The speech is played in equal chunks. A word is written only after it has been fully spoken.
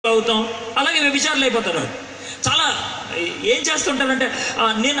అవుతాం, అలాగే వ్యభిచారులు అయిపోతారు. చాలా ఏం చేస్తుంటారంటే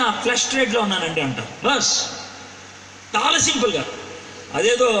నేను ఆ ఫ్లష్ ట్రేడ్లో ఉన్నానండి అంటారు. బస్ చాలా సింపుల్గా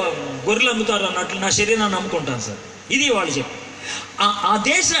అదేదో గొర్రెలు అమ్ముతారు అన్నట్లు నా శరీరాన్ని అమ్ముకుంటాను సార్. ఇది వాళ్ళు చెప్పి ఆ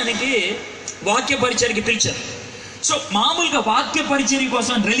దేశానికి వాక్య పరిచర్కి పిలిచారు. సో మామూలుగా వాక్య పరిచర్య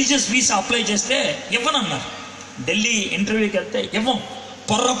కోసం రిలీజియస్ వీసా అప్లై చేస్తే ఇవ్వనన్నారు. ఢిల్లీ ఇంటర్వ్యూకి వెళ్తే ఇవ్వం,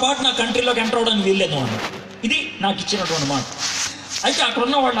 పొర్రపాటు నా కంట్రీలోకి ఎంటర్ అవడానికి వీల్లేదు అన్నారు. ఇది నాకు ఇచ్చినటువంటి మాట. అయితే అక్కడ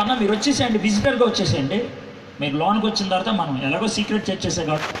ఉన్న వాళ్ళు అన్న మీరు వచ్చేసేయండి, విజిటర్గా వచ్చేసేయండి, మీరు లోన్కి వచ్చిన తర్వాత మనం ఎలాగో సీక్రెట్ చర్చ్ చేసే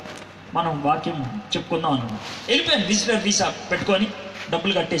కాబట్టి మనం వాక్యం చెప్పుకుందాం అన్నాను. వెళ్ళిపోయాను, విజిటర్ వీసా పెట్టుకొని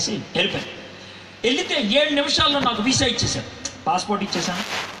డబ్బులు కట్టేసి వెళ్ళిపోయాను. వెళితే 7 నిమిషాల్లో నాకు వీసా ఇచ్చేసారు, పాస్పోర్ట్ ఇచ్చేసాను.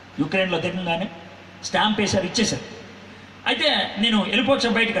 యుక్రెయిన్లో దిగంగానే స్టాంప్ వేశారు, ఇచ్చేసారు. అయితే నేను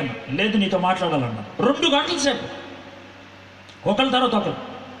వెళ్ళిపోవచ్చా బయటకన్నా, లేదు నీతో మాట్లాడాలన్నా. 2 గంటల సేపు ఒకళ్ళ తర్వాత ఒకరు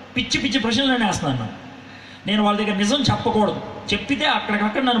పిచ్చి పిచ్చి ప్రశ్నలు వేస్తున్నాను. నేను వాళ్ళ దగ్గర నిజం చెప్పకూడదు, చెప్పితే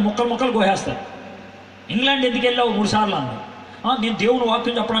అక్కడికక్కడ నన్ను ముక్కలు కోసేస్తారు. ఇంగ్లాండ్ ఎందుకు వెళ్ళావు 3 సార్లు అన్నారు. నేను దేవుని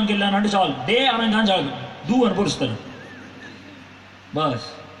వాక్యం చెప్పడానికి వెళ్ళాను అంటే చాలు, డే అనగానే చాలు దూ అని పొరుస్తారు. బస్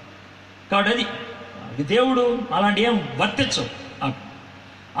కాబట్టి అది దేవుడు అలాంటి ఏం వర్తించవు.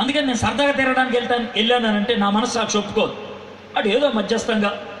 అందుకని నేను సరదాగా తిరగడానికి వెళ్ళానంటే నా మనసు సాక్షి ఒప్పుకోదు. అటు ఏదో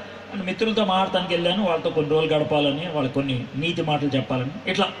మధ్యస్థంగా మిత్రులతో మాట్లాడటానికి వెళ్ళాను, వాళ్ళతో కొన్ని రోజులు గడపాలని, వాళ్ళకి కొన్ని నీతి మాటలు చెప్పాలని,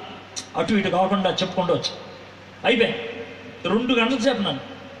 ఇట్లా అటు ఇటు కాకుండా చెప్పుకుంటూ వచ్చి అయిపోయాయి. 2 గంటల సేపు నన్ను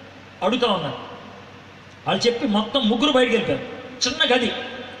అడుగుతూ ఉన్నారు. వాళ్ళు చెప్పి మొత్తం 3 బయటికి వెళ్ళిపోయారు. చిన్న గది,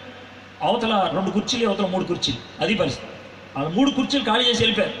 అవతల 2 కుర్చీలు, అవతల 3 కుర్చీలు, అది పరిస్థితి. వాళ్ళు 3 కుర్చీలు ఖాళీ చేసి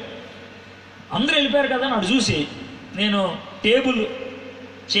వెళ్ళిపోయారు. అందరూ వెళ్ళిపోయారు కదా అని అటు చూసి నేను టేబుల్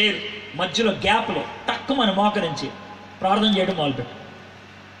చైర్ మధ్యలో గ్యాప్లో టక్కుమని మోకరించి ప్రార్థన చేయడం మొదలుపెట్టాను.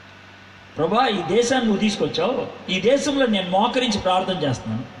 ప్రభా, ఈ దేశాన్ని నువ్వు తీసుకొచ్చావు, ఈ దేశంలో నేను మోకరించి ప్రార్థన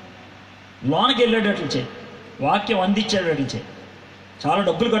చేస్తున్నాను, లోనకి వెళ్ళేటట్లు చేయి, వాక్యం అందించేటట్లు చేయి. చాలా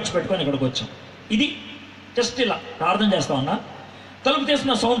డబ్బులు ఖర్చు పెట్టుకొని ఇక్కడికి వచ్చాం. ఇది జస్ట్ ఇలా ప్రార్థన చేస్తా ఉన్నా, తలుపు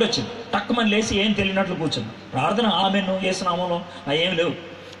తీస్తున్న సౌండ్ వచ్చింది. టక్కుమని లేచి ఏం తెలియనట్లు కూర్చున్నా. ప్రార్థన ఆమెను వేసినామలో ఏమి లేవు,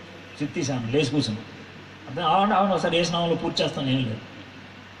 చిత్తీసాను లేచి కూర్చున్నాను. అర్థం అవును ఒకసారి వేసినామలో పూర్తి చేస్తాను, ఏం లేదు,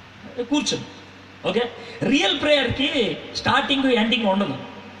 కూర్చుని. ఓకే, రియల్ ప్రేయర్కి స్టార్టింగ్ ఎండింగ్ ఉండదు.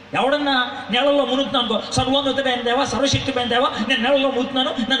 ఎవడన్నా నెలలో మునుగుతున్నాను అనుకో, సర్వోన్నతుడైన దేవా, సర్వశక్తిపైన దేవా, నేను నెలలో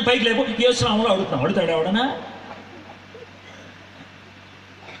మునుగుతున్నాను, నన్ను పైకి లేవు, యేసునామములో అడుగుతాడు ఎవడన్నా?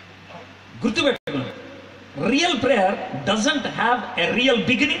 గుర్తుపెట్టుకోండి, real prayer doesn't have a real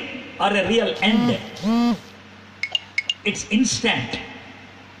beginning are a real end. It's instant,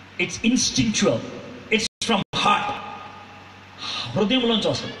 it's instinctual, it's from heart, హృదయంలోంచి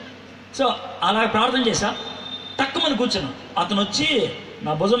వస్తుంది. సో అలా ప్రార్థన చేశా, తక్కువని కూర్చున్నాను. అతను వచ్చి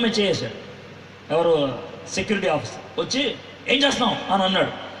నా భుజం మీద చేసాడు, ఎవరు సెక్యూరిటీ ఆఫీసర్ వచ్చి ఏం చేస్తున్నావు అని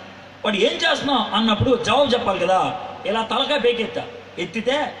అన్నాడు. వాడు ఏం చేస్తున్నావు అన్నప్పుడు జవాబు చెప్పాలి కదా. ఇలా తలకాయ పేకెత్తా,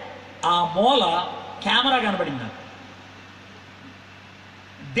 ఎత్తితే ఆ మూల కెమెరా కనబడింది నాకు.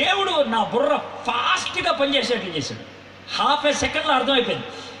 దేవుడు నా బుర్ర ఫాస్ట్గా పనిచేసేట్లు చేశాడు. హాఫ్ ఏ సెకండ్లో అర్థమైపోయింది.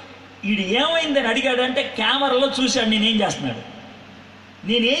 వీడు ఏమైందని అడిగాడంటే కెమెరాలో చూశాడు నేనేం చేస్తున్నాడు.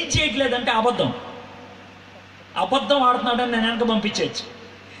 నేనేం చేయట్లేదంటే అబద్ధం ఆడుతున్నాడని నేను వెనక పంపించేయచ్చు.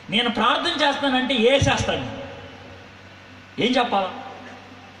 నేను ప్రార్థన చేస్తానంటే వేసేస్తాను. ఏం చెప్పాలా?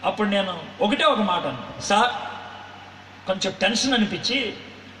 అప్పుడు నేను ఒకటే ఒక మాట అన్నాను, సార్ కొంచెం టెన్షన్ అనిపించి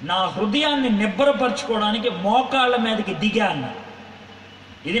నా హృదయాన్ని నిబ్బరపరచుకోవడానికి మోకాళ్ళ మీదకి దిగా అన్నా.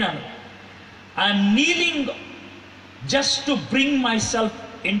 ఇది నన్ను I'm kneeling just to bring my self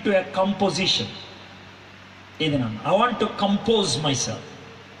in to a composition. ఇది నన్ను I want to compose my self.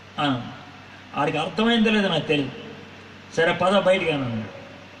 ఆడికి అర్థమైందో లేదో నాకు తెలియదు. సరే పద బయటికి అన్నాడు.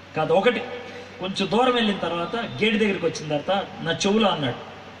 కాదు ఒకటి, కొంచెం దూరం వెళ్ళిన తర్వాత గేట్ దగ్గరికి వచ్చిన తర్వాత నా చెవులో అన్నాడు,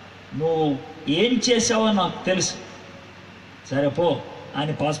 నువ్వు ఏం చేసావో నాకు తెలుసు, సరే పో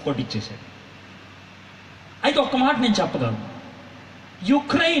అని పాస్పోర్ట్ ఇచ్చేసాడు. అయితే ఒక్క మాట నేను చెప్పగలను,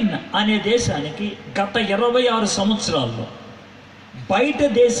 యుక్రెయిన్ అనే దేశానికి గత 26 సంవత్సరాల్లో బయట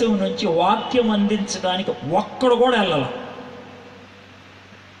దేశం నుంచి వాక్యం అందించడానికి ఒక్కడు కూడా వెళ్ళాల.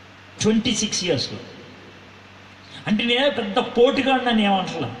 26 yearsలో. అంటే నేనే పెద్ద పోటుగాడిని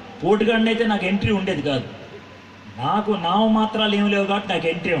ఏమంటలా. పోటుగాడిని అయితే నాకు ఎంట్రీ ఉండేది కాదు. నాకు నామమాత్రాలు ఏమి లేవు కాబట్టి నాకు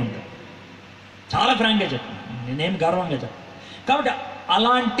ఎంట్రీ ఉంటుంది. చాలా ఫ్రాంక్గా చెప్పాను, నేనేం గర్వంగా చెప్పాను. కాబట్టి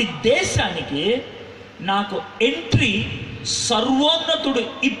అలాంటి దేశానికి నాకు ఎంట్రీ సర్వోన్నతుడు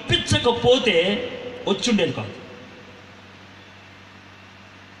ఇప్పించకపోతే వచ్చుండేది కాదు.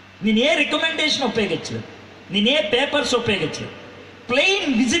 నేనే రికమెండేషన్ ఉపయోగించలేదు, నేనే పేపర్స్ ఉపయోగించలేదు, ప్లెయిన్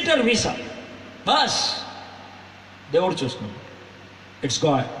విజిటర్ వీసా. బస్ దేవుడు చూసుకున్నాడు. It's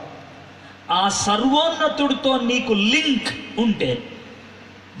God. ఆ సర్వోన్నతుడితో నీకు లింక్ ఉంటే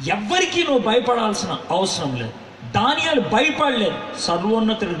ఎవ్వరికీ నువ్వు భయపడాల్సిన అవసరం లేదు. దానియేలు భయపడలేదు,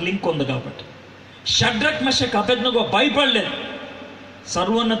 సర్వోన్నతుడికి లింక్ ఉంది కాబట్టి. షడ్రక్ మెషక్ అబేద్నెగో భయపడలేదు,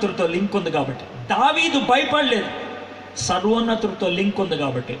 సర్వోన్నతుడితో లింక్ ఉంది కాబట్టి. దావీదు భయపడలేదు, సర్వోన్నతుడితో లింక్ ఉంది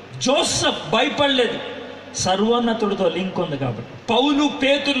కాబట్టి. జోసెఫ్ భయపడలేదు, సర్వోన్నతుడితో లింక్ ఉంది కాబట్టి. పౌలు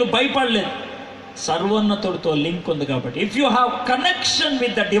పేతుర్లు భయపడలేదు, సర్వోన్నతుడితో లింక్ ఉంది కాబట్టి. If you have connection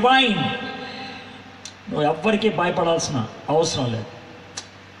with the divine, నువ్వు ఎవ్వరికీ భయపడాల్సిన అవసరం లేదు.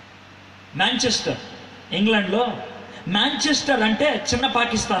 మాంచెస్టర్, ఇంగ్లాండ్లో మాంచెస్టర్ అంటే చిన్న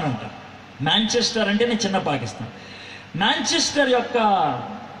పాకిస్తాన్ అంట. మాంచెస్టర్ అంటేనే చిన్న పాకిస్తాన్. మాంచెస్టర్ యొక్క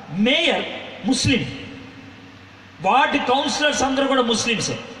మేయర్ ముస్లిం, వార్డ్ కౌన్సిలర్స్ అందరూ కూడా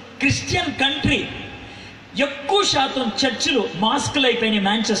ముస్లిమ్సే. క్రిస్టియన్ కంట్రీ, ఎక్కువ శాతం చర్చిలు మాస్కులు అయిపోయినాయి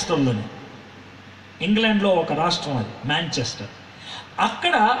మాంచెస్టర్లోనే. ఇంగ్లాండ్లో ఒక రాష్ట్రం అది మాంచెస్టర్.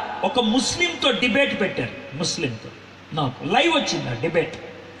 అక్కడ ఒక ముస్లింతో డిబేట్ పెట్టారు. ముస్లింతో నాకు లైవ్ వచ్చింది ఆ డిబేట్.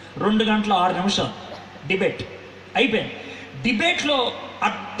 2 గంటల 6 నిమిషాలు డిబేట్ అయిపోయింది. డిబేట్లో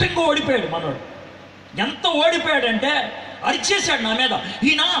అడ్డంగా ఓడిపోయాడు మనోడు. ఎంత ఓడిపోయాడంటే అరిచేశాడు నా మీద,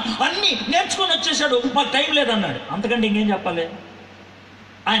 ఈయన అన్నీ నేర్చుకొని వచ్చేసాడు, మాకు టైం లేదన్నాడు. అంతకంటే ఇంకేం చెప్పాలి?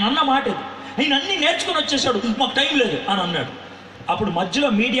 ఆయన అన్న మాట ఇది, ఆయన అన్నీ నేర్చుకొని వచ్చేసాడు, మాకు టైం లేదు అని అన్నాడు. అప్పుడు మధ్యలో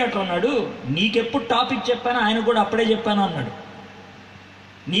మీడియాటర్ అన్నాడు, నీకెప్పుడు టాపిక్ చెప్పానో ఆయన కూడా అప్పుడే చెప్పాను అన్నాడు.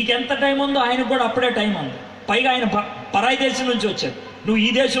 నీకెంత టైం ఉందో ఆయనకు కూడా అప్పుడే టైం ఉంది. పైగా ఆయన పరాయి దేశం నుంచి వచ్చాడు, నువ్వు ఈ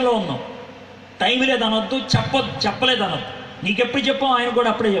దేశంలో ఉన్నావు, టైం లేదనొద్దు, చెప్పలేదనొద్దు. నీకెప్పుడు చెప్పావు, ఆయన కూడా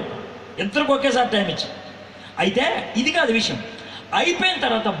అప్పుడే చెప్పావు. ఇద్దరికి ఒకేసారి టైం ఇచ్చి. అయితే ఇది కాదు విషయం. అయిపోయిన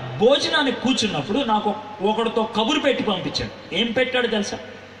తర్వాత భోజనానికి కూర్చున్నప్పుడు నాకు ఒకడితో కబురు పెట్టి పంపించాడు. ఏం పెట్టాడు తెలుసా?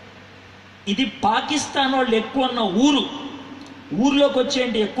 ఇది పాకిస్తాన్ వాళ్ళు ఎక్కువ ఉన్న ఊరు, ఊర్లోకి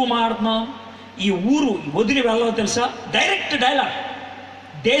వచ్చేంటి ఎక్కువ మాట్లాడుతున్నాం, ఈ ఊరు వదిలి వెళ్ళవో తెలుసా? Direct dialogue.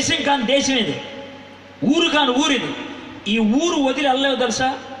 దేశం కాని దేశం ఇది, ఊరు కాని ఊరు ఇది, ఈ ఊరు వదిలి వెళ్ళలేవు తెలుసా?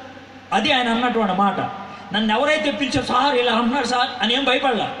 అది ఆయన అన్నటువంటి మాట. నన్ను ఎవరైతే పిలిచారు, సార్ ఇలా అన్నాడు సార్ అని ఏం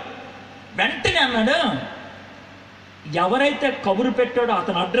భయపడలా. వెంటనే అన్నాడు, ఎవరైతే కబురు పెట్టాడో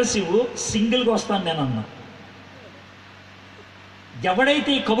అతను అడ్రస్ ఇవ్వు, సింగిల్గా వస్తాను నేను అన్నా.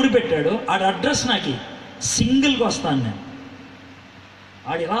 ఎవడైతే ఈ కబురు పెట్టాడో ఆడ అడ్రస్ నాకు సింగిల్గా వస్తాను నేను.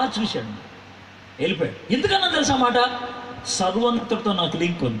 ఆడు ఇలా చూశాడు, వెళ్ళిపోయాడు. ఎందుకన్నా తెలుసా మాట? సర్వోన్నతుడితో నాకు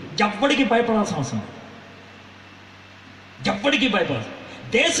లింక్ ఉంది. ఎవ్వడికి భయపడాల్సిన అవసరం లేదు, ఎవ్వడికి భయపడాల్సిన.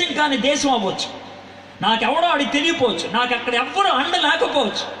 దేశం కాని దేశం అవ్వచ్చు, నాకెవడో ఆడికి తెలియపోవచ్చు, నాకు అక్కడ ఎవ్వరూ అండ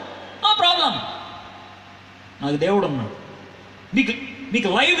లేకపోవచ్చు, నో ప్రాబ్లం. నాకు దేవుడు ఉన్నాడు. మీకు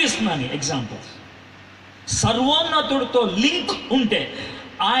లైవ్ ఇస్తున్నాను ఎగ్జాంపుల్స్. సర్వోన్నతుడితో లింక్ ఉంటే,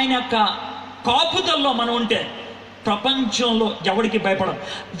 ఆయన యొక్క కాపుదల్లో మనం ఉంటే, ప్రపంచంలో ఎవడికి భయపడం.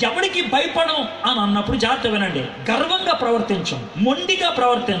 ఎవడికి భయపడం అని అన్నప్పుడు జాగ్రత్త వినండి. గర్వంగా ప్రవర్తించం, మొండిగా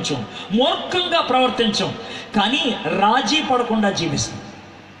ప్రవర్తించం, మూర్ఖంగా ప్రవర్తించం, కానీ రాజీ పడకుండా జీవిస్తాం.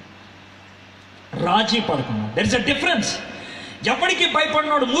 రాజీ పడకుండా. There is a difference. ఎవడికి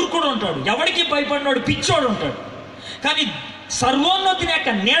భయపడినోడు మూర్ఖుడు ఉంటాడు, ఎవడికి భయపడినోడు పిచ్చోడు ఉంటాడు. కానీ సర్వోన్నతిని యొక్క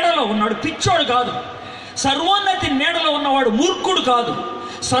నీడలో ఉన్నాడు పిచ్చోడు కాదు, సర్వోన్నతి నీడలో ఉన్నవాడు మూర్ఖుడు కాదు,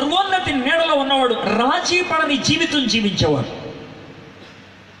 సర్వోన్నతి నీడలో ఉన్నవాడు రాజీ పడని జీవితం జీవించేవాడు.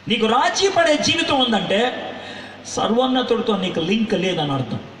 నీకు రాజీ పడే జీవితం ఉందంటే సర్వోన్నతుడితో నీకు లింక్ లేదని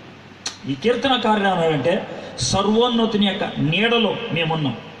అర్థం. ఈ కీర్తనకారుడు అన్నాడంటే సర్వోన్నతుని యొక్క నీడలో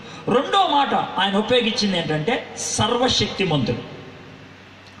మేమున్నాం. రెండో మాట ఆయన ఉపయోగించింది ఏంటంటే సర్వశక్తిమంతుడు.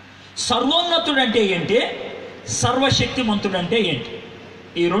 సర్వోన్నతుడు అంటే ఏంటి, సర్వశక్తిమంతుడు అంటే ఏంటి?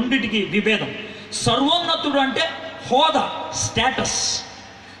 ఈ రెండిటికి విభేదం. సర్వోన్నతుడు అంటే హోదా, స్టేటస్.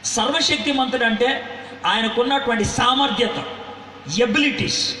 సర్వశక్తిమంతుడు అంటే ఆయనకున్నటువంటి సామర్థ్యత,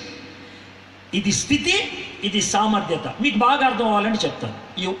 ఎబిలిటీస్. ఇది స్థితి, ఇది సామర్థ్యత. మీకు బాగా అర్థం అవ్వాలని చెప్తాను.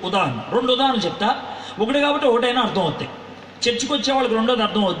 ఈ ఉదాహరణ, 2 ఉదాహరణలు చెప్తా. ఒకటి కాబట్టి ఒకటైనా అర్థం అవుతాయి. చర్చికి వచ్చే వాళ్ళకి రెండోది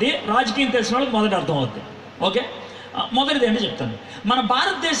అర్థం అవుద్ది, రాజకీయం తెలిసిన వాళ్ళకి మొదటి అర్థం అవుద్ది. ఓకే, మొదటిది ఏంటో చెప్తాను. మన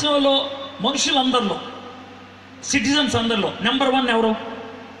భారతదేశంలో మనుషులందరిలో, సిటిజన్స్ అందరిలో నెంబర్ 1 ఎవరు?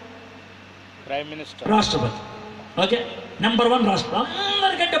 ప్రైమ్ మినిస్టర్, రాష్ట్రపతి. ఓకే, నెంబర్ 1 రాష్ట్రపతి.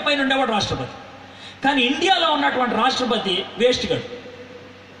 అందరికంటే పైన ఉండేవాడు రాష్ట్రపతి. కానీ ఇండియాలో ఉన్నటువంటి రాష్ట్రపతి వేస్ట్ గడు,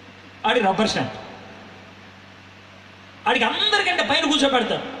 ఆడి రబ్బర్ స్టాంప్. ఆడికి అందరికంటే పైన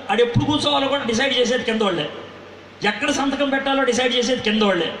కూర్చోబెడతారు. ఆడు ఎప్పుడు కూర్చోవాలో కూడా డిసైడ్ చేసేది కింద వాళ్ళే, ఎక్కడ సంతకం పెట్టాలో డిసైడ్ చేసేది కింద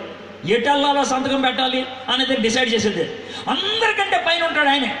వాళ్ళే, ఎటల్లాలో సంతకం పెట్టాలి అనేది డిసైడ్ చేసేది. అందరికంటే పైన ఉంటాడు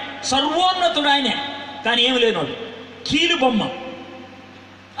ఆయనే, సర్వోన్నతుడు ఆయనే. కానీ ఏమి లేనోడు, కీలు బొమ్మ,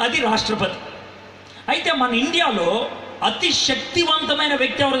 అది రాష్ట్రపతి. అయితే మన ఇండియాలో అతి శక్తివంతమైన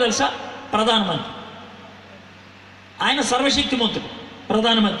వ్యక్తి ఎవరు తెలుసా? ప్రధానమంత్రి. ఆయన సర్వశక్తిమంతుడు,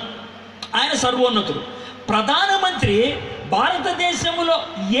 ప్రధానమంత్రి. ఆయన సర్వోన్నతుడు. ప్రధానమంత్రి భారతదేశంలో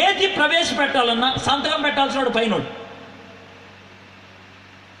ఏది ప్రవేశపెట్టాలన్నా సంతకం పెట్టాల్సిన వాడు పైనోడు.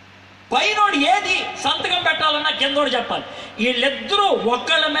 పైనోడు ఏది సంతకం పెట్టాలన్నా కిందోడు చెప్పాలి. వీళ్ళిద్దరూ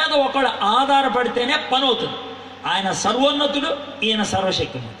ఒకళ్ళ మీద ఒకళ్ళు ఆధారపడితేనే పని అవుతుంది. ఆయన సర్వోన్నతుడు, ఈయన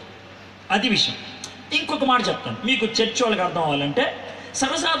సర్వశక్తిమంతుడు. అది విషయం. ఇంకొక మాట చెప్తాను మీకు, చర్చ్ వాళ్ళకి అర్థం అవ్వాలంటే.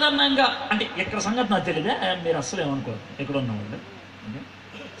 సర్వసాధారణంగా అంటే ఇక్కడ సంగతి నాకు తెలియదే, మీరు అస్సలు ఏమనుకోరు ఎక్కడ ఉన్నవాళ్ళు.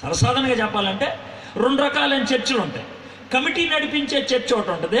 సర్వసాధారణంగా చెప్పాలంటే 2 రకాలైన చర్చిలు ఉంటాయి. కమిటీ నడిపించే చర్చ్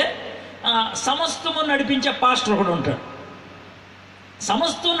ఒకటి ఉంటుంది, సమస్తము నడిపించే పాస్టర్ ఒకటి ఉంటాడు.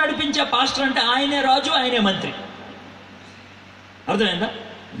 సమస్తం నడిపించే పాస్టర్ అంటే ఆయనే రాజు, ఆయనే మంత్రి. అర్థమైందా?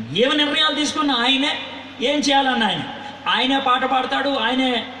 ఏమి నిర్ణయాలు తీసుకున్నా ఆయనే, ఏం చేయాలన్న ఆయనే పాట పాడతాడు, ఆయనే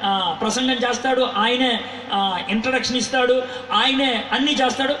ప్రసంగం చేస్తాడు, ఆయనే ఇంట్రడక్షన్ ఇస్తాడు, ఆయనే అన్నీ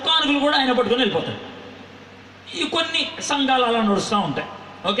చేస్తాడు. కానుకలు కూడా ఆయన పట్టుకొని వెళ్ళిపోతాడు. ఈ కొన్ని సంఘాలు అలా నడుస్తూ ఉంటాయి.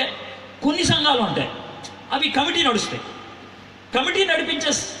 ఓకే, కొన్ని సంఘాలు ఉంటాయి అవి కమిటీ నడుస్తాయి. కమిటీ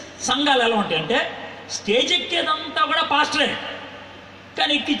నడిపించే సంఘాలు ఎలా ఉంటాయి అంటే స్టేజ్ ఎక్కేదంతా కూడా పాస్టరే,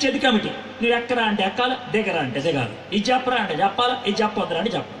 కానీ ఎక్కిచ్చేది కమిటీ. నువ్వు ఎక్కరా అంటే ఎక్కాలి, దిగరా అంటే దిగాలి, ఇది చెప్పరా అంటే చెప్పాలా, ఇది చెప్పొద్దురా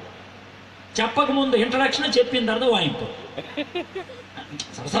అంటే చెప్పాలి. చెప్పకముందు ఇంట్రడక్షన్, చెప్పిన తర్వాత వాయింపు.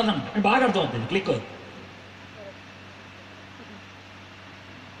 సరసాధనం బాగా అర్థమవుతుంది, క్లిక్ అవుతుంది.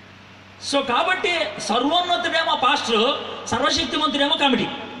 సో కాబట్టి సర్వోన్నతుడేమో పాస్టర్, సర్వశక్తిమంతుడేమో కమిటీ.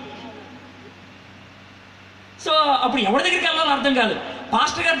 సో అప్పుడు ఎవరి దగ్గరికి వెళ్ళాలో అర్థం కాదు.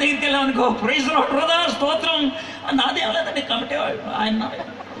 పాస్టర్ గారి దగ్గరికి వెళ్ళామనుకో, ప్రైజ్ లార్డ్ స్తోత్రం, నాదేం లేదండి కమిటీ ఆయన.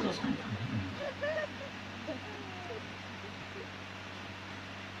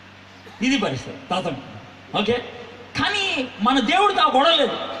 ఇది పరిస్థితి తాతం. ఓకే, కానీ మన దేవుడితో ఆ గొడవ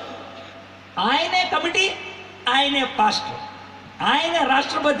లేదు. ఆయనే కమిటీ, ఆయనే పాస్టర్, ఆయనే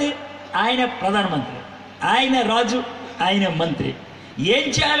రాష్ట్రపతి, ఆయనే ప్రధానమంత్రి, ఆయనే రాజు, ఆయనే మంత్రి. ఏం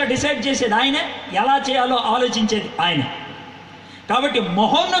చేయాలో డిసైడ్ చేసేది ఆయనే, ఎలా చేయాలో ఆలోచించేది ఆయన. కాబట్టి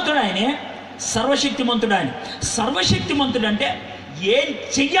మహోన్నతుడు ఆయనే, సర్వశక్తిమంతుడు ఆయన. సర్వశక్తిమంతుడు అంటే ఏం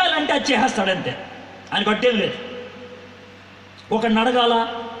చెయ్యాలంటే అది చేసేస్తాడంతే, ఆయన పట్టేం లేదు. ఒక నడగాల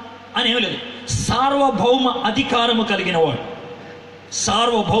అనేమి లేదు. సార్వభౌమ అధికారము కలిగిన వాడు,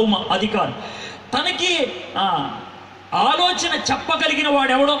 సార్వభౌమ అధికారం. తనకి ఆలోచన చెప్పగలిగిన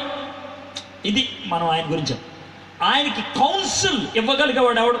వాడు ఎవడో, ఇది మనం ఆయన గురించి. ఆయనకి కౌన్సిల్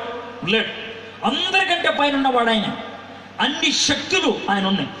ఇవ్వగలిగేవాడు ఎవడు లేడు. అందరికంటే పైన ఉన్నవాడు ఆయన. అన్ని శక్తులు ఆయన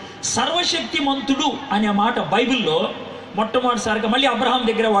ఉన్నాయి. సర్వశక్తిమంతుడు అనే మాట బైబిల్లో మొట్టమొదటిసారిగా మళ్ళీ అబ్రహాం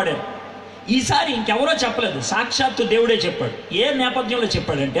దగ్గర వాడారు. ఈసారి ఇంకెవరో చెప్పలేదు, సాక్షాత్తు దేవుడే చెప్పాడు. ఏ నేపథ్యంలో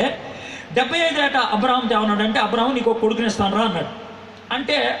చెప్పాడంటే 75 ఏట అబ్రహాంతో ఏమన్నాడంటే, అబ్రహాం నీకు ఒక కొడుకునిస్తాను రా అన్నాడు.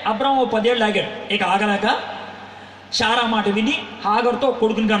 అంటే అబ్రహాం 10 ఏళ్ళు ఆగాడు. ఇక ఆగలేక షారా మాట విని హాగర్తో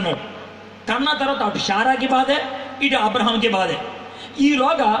కొడుకుని కన్నాడు. కన్నా తర్వాత అటు షారాకి బాధే, ఇటు అబ్రహాంకి బాధే.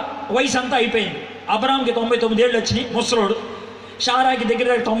 ఈలోగా వయసు అంతా అయిపోయింది. అబ్రహాంకి 99 ఏళ్ళు వచ్చినాయి, ముసలోడు. షారాకి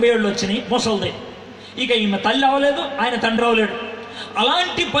దగ్గర 90 ఏళ్ళు వచ్చినాయి, ముసలిది. ఇక ఈమె తల్లి అవ్వలేదు, ఆయన తండ్రి అవ్వలేడు.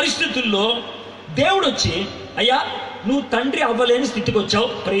 అలాంటి పరిస్థితుల్లో దేవుడు వచ్చి, అయ్యా నువ్వు తండ్రి అవ్వలేని స్థితికి వచ్చావు,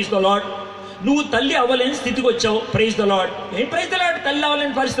 ప్రైజ్ ద లార్డ్. నువ్వు తల్లి అవ్వలేని స్థితికి వచ్చావు, ప్రైజ్ ద లార్డ్. ఏం ప్రైజ్ ద లార్డ్? తల్లి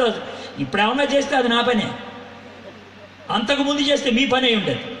అవ్వలేని పరిస్థితి. ఇప్పుడు ఏమన్నా చేస్తే అది నా పనే, అంతకుముందు చేస్తే మీ పని అయి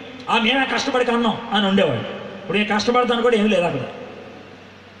ఉండేది. మేమే కష్టపడి కన్నాం అని ఉండేవాడు. ఇప్పుడు నేను కష్టపడతాను కూడా ఏమి లేదు అక్కడ.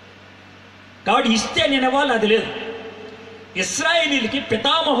 కాబట్టి ఇస్తే నేను ఇవ్వాలి, అది లేదు. ఇశ్రాయేలీలకి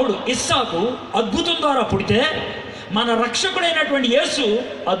పితామహుడు ఇస్సాకు అద్భుతం ద్వారా పుడితే, మన రక్షకుడైనటువంటి యేసు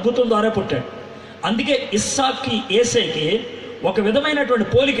అద్భుతం ద్వారా పుట్టాడు. అందుకే ఇస్సాక్కి ఏసైకి ఒక విధమైనటువంటి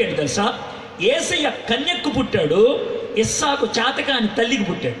పోలిక ఏంటి తెలుసా? ఏసయ్య కన్యక్కు పుట్టాడు, ఇస్సాకు చాతకాని తల్లికి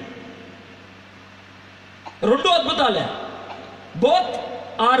పుట్టాడు. రెండు అద్భుతాలే, బోత్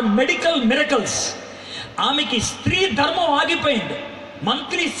ఆర్ మెడికల్ మిరకల్స్. ఆమెకి స్త్రీ ధర్మం ఆగిపోయింది,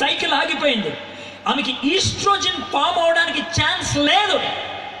 మంత్లీ సైకిల్ ఆగిపోయింది, ఆమెకి ఈస్ట్రోజన్ ఫామ్ అవడానికి ఛాన్స్ లేదు.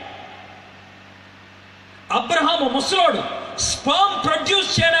 అబ్రహాము ముసలోడు, స్పర్మ్ ప్రొడ్యూస్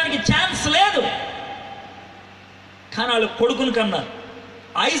చేయడానికి ఛాన్స్ లేదు, కానీ వాళ్ళు కొడుకుని కన్నారు.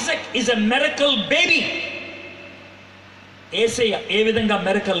 Isaac is a miracle baby. ఏసయ్య ఏ విధంగా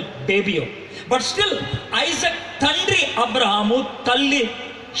మిరకల్ బేబీయో, బట్ స్టిల్ ఐజక్ తండ్రి అబ్రహాము, తల్లి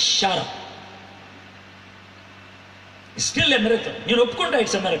షారా. Still a miracle. నేను ఒప్పుకుంటా,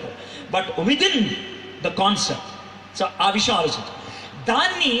 it's a miracle, but within the concept. So ఆ విషయం ఆలోచించు.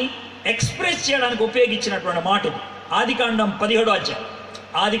 దాన్ని ఎక్స్ప్రెస్ చేయడానికి ఉపయోగించినటువంటి మాట ఆదికాండం 17వ అధ్యాయం.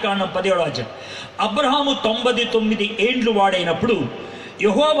 ఆదికాండం 17వ అధ్యాయం. అబ్రహాము 99 ఏండ్లు వాడైనప్పుడు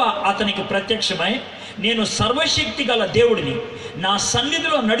యెహోవా అతనికి ప్రత్యక్షమై, నేను సర్వశక్తి గల దేవుడిని, నా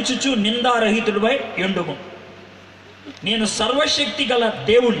సన్నిధిలో నడుచుచు నిందారహితుడిపై ఎండుము. నేను సర్వశక్తి గల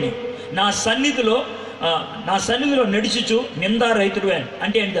దేవుణ్ణి, నా సన్నిధిలో నడుచుచు నిందారహితుడిపై.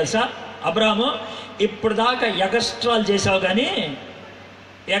 అంటే ఏంటి తెలుసా? అబ్రహాము ఇప్పుడు దాకా ఎగస్ట్రాల్ చేసావు, కానీ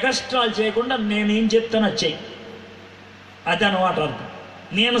ఎగస్ట్రాల్ చేయకుండా నేనేం చెప్తానో చెయ్యి, అదనమాట అర్థం.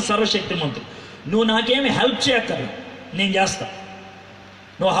 నేను సర్వశక్తిమంతుడు. నువ్వు నాకేమి హెల్ప్ చేయక్కర్లేదు, నేను చేస్తా.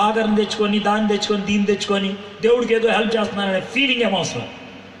 నువ్వు హాగర్ని తెచ్చుకొని, దాన్ని తెచ్చుకొని, దీన్ని తెచ్చుకొని దేవుడికి ఏదో హెల్ప్ చేస్తున్నాననే ఫీలింగ్ ఏమవసరం.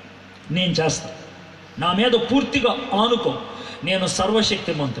 నేను చేస్తా. నా మీద పూర్తిగా ఆనుకో. నేను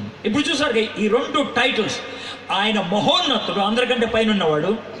సర్వశక్తిమంతుడు. ఇప్పుడు చూసారు ఈ 2 టైటిల్స్. ఆయన మహోన్నతుడు, అందరికంటే పైన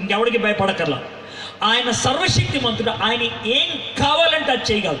ఉన్నవాడు, ఇంకెవడికి భయపడకర్లా. ఆయన సర్వశక్తిమంతుడు, ఆయన ఏం కావాలంటే అది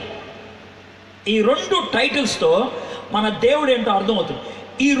చేయగలదు. ఈ 2 టైటిల్స్తో మన దేవుడు ఏంటో అర్థమవుతుంది.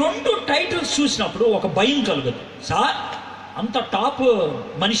 ఈ 2 టైటిల్స్ చూసినప్పుడు ఒక భయం కలుగుతుంది. సార్, అంత టాప్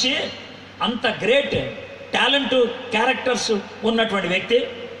మనిషి, అంత గ్రేట్ టాలెంట్, క్యారెక్టర్స్ ఉన్నటువంటి వ్యక్తి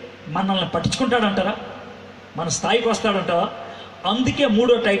మనల్ని పట్టించుకుంటాడంటారా? మన స్థాయికి వస్తాడంటావా? అందుకే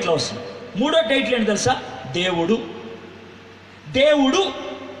 3వ టైటిల్ వస్తుంది. 3వ టైటిల్ ఏంటి తెలుసా? దేవుడు. దేవుడు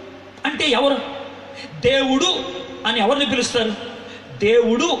అంటే ఎవరు? దేవుడు అని ఎవరిని పిలుస్తారు?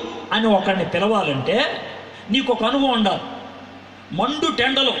 దేవుడు అని ఒకరిని పిలవాలంటే నీకు ఒక అనుభవం ఉండాలి. మండు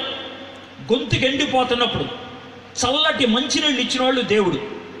టెండలో గొంతుకు ఎండిపోతున్నప్పుడు చల్లటి మంచినీళ్ళు ఇచ్చిన వాళ్ళు దేవుడు.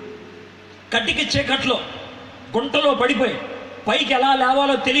 కట్టికి చీకట్లో గుంటలో పడిపోయి పైకి ఎలా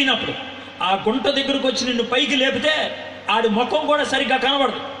లేవాలో తెలియనప్పుడు ఆ గుంట దగ్గరకు వచ్చి నిన్ను పైకి లేపితే ఆడి ముఖం కూడా సరిగ్గా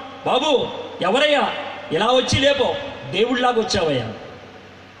కనబడదు. బాబు ఎవరయ్యా ఇలా వచ్చి లేపో? దేవుడిలాగా వచ్చావయ్యా.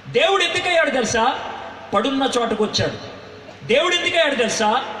 దేవుడు ఎందుకయ్యాడు తెలుసా? పడున్న చోటకు వచ్చాడు. దేవుడు ఎందుకయ్యాడు తెలుసా?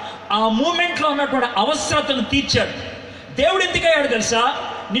 ఆ మూమెంట్లో ఉన్నటువంటి అవసరతను తీర్చాడు. దేవుడు ఎందుకయ్యాడు తెలుసా?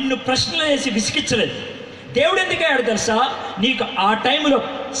 నిన్ను ప్రశ్నలు వేసి విసిగించలేదు. దేవుడు ఎందుకయ్యాడు తెలుసా? నీకు ఆ టైంలో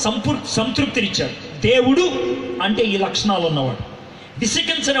సంతృప్తినిచ్చాడు. దేవుడు అంటే ఈ లక్షణాలు ఉన్నవాడు,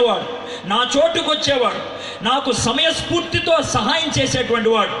 విసిగించని వాడు, నా చోటుకు వచ్చేవాడు, నాకు సమయస్ఫూర్తితో సహాయం చేసేటువంటి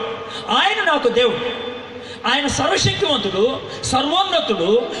వాడు. ఆయన నాకు దేవుడు. ఆయన సర్వశక్తివంతుడు,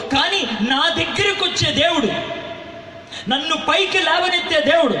 సర్వోన్నతుడు. కానీ నా దగ్గరికి వచ్చే దేవుడు, నన్ను పైకి లేవనెత్తే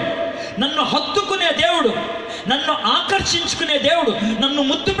దేవుడు, నన్ను హత్తుకునే దేవుడు, నన్ను ఆకర్షించుకునే దేవుడు, నన్ను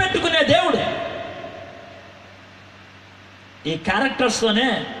ముద్దు పెట్టుకునే దేవుడు. ఈ క్యారెక్టర్స్తోనే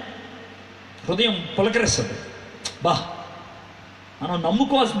హృదయం పులకరిస్తుంది. బా, మనం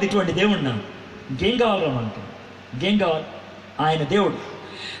నమ్ముకోవాల్సింది ఇటువంటి దేవుడిని. ఇంకేం కావాలో మనకి? ఇంకేం కావాలి? ఆయన దేవుడు.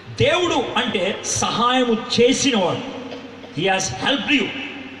 దేవుడు అంటే సహాయము చేసినవాడు. He has helped you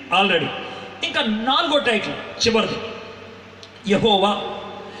already. ఇంకా 4వ టైటిల్ చివరిది, యెహోవా.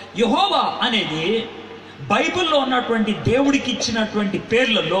 యెహోవా అనేది బైబిల్లో ఉన్నటువంటి దేవుడికి ఇచ్చినటువంటి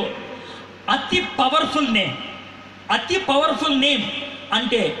పేర్లలో అతి పవర్ఫుల్ నేమ్. అతి పవర్ఫుల్ నేమ్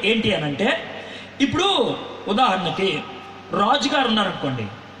అంటే ఏంటి అని అంటే, ఇప్పుడు ఉదాహరణకి రాజుగారు ఉన్నారనుకోండి,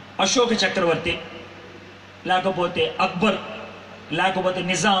 అశోక చక్రవర్తి, లేకపోతే అక్బర్, లేకపోతే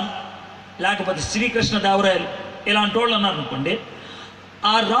నిజాం, లేకపోతే శ్రీకృష్ణదేవరాయలు, ఇలాంటి వాళ్ళు ఉన్నారనుకోండి.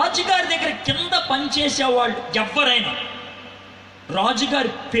 ఆ రాజుగారి దగ్గర కింద పనిచేసే వాళ్ళు ఎవరైనా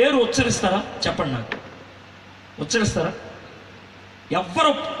రాజుగారి పేరు ఉచ్చరిస్తారా? చెప్పండి నాకు. ఉచ్చరిస్తారా?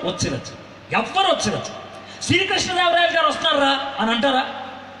 ఎవ్వరు ఉచ్చరించరు. ఎవ్వరు ఉచ్చరించరు. శ్రీకృష్ణదేవరాయలు గారు వస్తున్నారా అని అంటారా?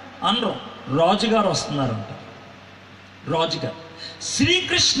 అనరు. రాజుగారు వస్తున్నారు అంటారు. రాజుగారు.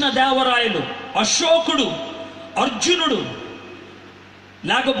 శ్రీకృష్ణదేవరాయలు, అశోకుడు, అర్జునుడు,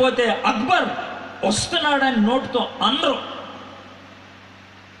 లేకపోతే అక్బర్ వస్తున్నాడని నోటితో అనరు.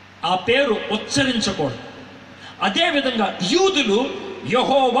 ఆ పేరు ఉచ్చరించకూడదు. అదేవిధంగా యూదులు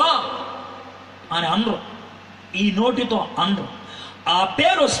యెహోవా అని అనరు. ఈ నోటితో అనరు. ఆ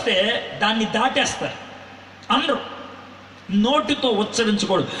పేరు వస్తే దాన్ని దాటేస్తారు. అనరు. నోటితో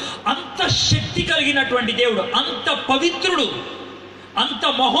ఉచ్చరించకూడదు. అంత శక్తి కలిగినటువంటి దేవుడు, అంత పవిత్రుడు, అంత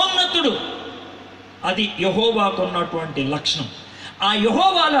మహోన్నతుడు. అది యెహోవాకు ఉన్నటువంటి లక్షణం. ఆ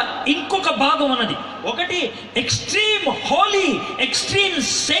యెహోవాల ఇంకొక భాగం అన్నది. ఒకటి extreme Holi, extreme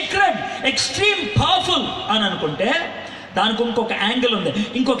sacred, extreme powerful అని అనుకుంటే దానికి ఇంకొక యాంగిల్ ఉంది.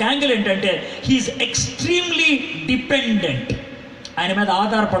 ఇంకొక యాంగిల్ ఏంటంటే హీఈస్ ఎక్స్ట్రీమ్లీ డిపెండెంట్. ఆయన మీద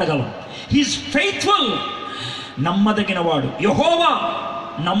ఆధారపడగలం. హీఈస్ ఫెయిత్ఫుల్, నమ్మదగినవాడు. యెహోవా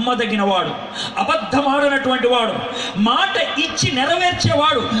నమ్మదగినవాడు, అబద్ధమాడనటువంటి వాడు, మాట ఇచ్చి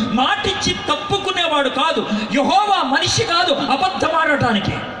నెరవేర్చేవాడు, మాట ఇచ్చి తప్పుకునేవాడు కాదు. యెహోవా మనిషి కాదు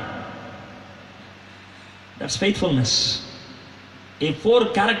అబద్ధమాడటానికి. That's faithfulness. ఈ 4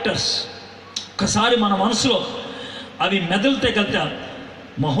 క్యారెక్టర్స్ ఒకసారి మన మనసులో అవి మెదలితే కనుక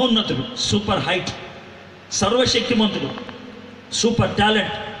మహోన్నతుడు, సూపర్ హైట్, సర్వశక్తిమంతుడు, సూపర్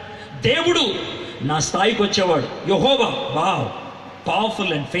టాలెంట్, దేవుడు, నా స్థాయికి వచ్చేవాడు, యెహోవా, వావ్,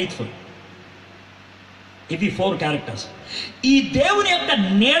 పవర్ఫుల్ అండ్ ఫెయిత్ఫుల్. ఇవి 4 క్యారెక్టర్స్. ఈ దేవుని యొక్క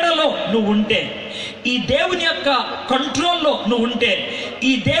నీడలో నువ్వు ఉంటే, ఈ దేవుని యొక్క కంట్రోల్లో నువ్వు ఉంటే,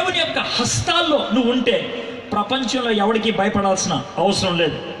 ఈ దేవుని యొక్క హస్తాల్లో నువ్వు ఉంటే ప్రపంచంలో ఎవరికి భయపడాల్సిన అవసరం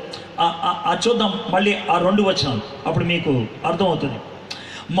లేదు. చూద్దాం మళ్ళీ ఆ 2 వచనాలు, అప్పుడు మీకు అర్థమవుతుంది.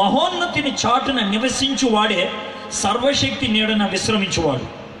 మహోన్నతిని చాటున నివసించు వాడే సర్వశక్తి నీడన విశ్రమించువాడు.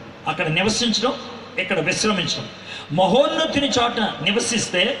 అక్కడ నివసించడం, ఇక్కడ విశ్రమించడం. మహోన్నతుని చోట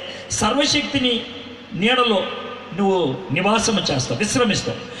నివసిస్తే సర్వశక్తిని నీడలో నువ్వు నివాసము చేస్తావు,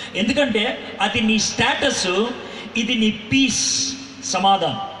 విశ్రమిస్తావు. ఎందుకంటే అది నీ స్టేటస్, ఇది నీ పీస్,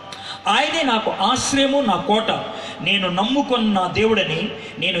 సమాధానం. ఆయనే నాకు ఆశ్రయము, నా కోట, నేను నమ్ముకున్న నా దేవుడని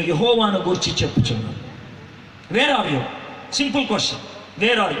నేను యెహోవాను గూర్చి చెప్పుచున్నాను. Where are you? Simple question,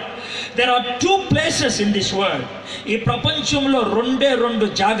 where are you? There are 2 places in this world. ఈ ప్రపంచంలో రెండు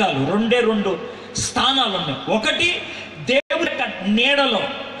జాగాలు, రెండు స్థానాలు ఉన్నాయి. ఒకటి దేవుడి యొక్క నీడలో,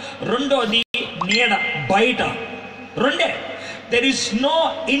 రెండోది నీడ బయట. రెండే. There is no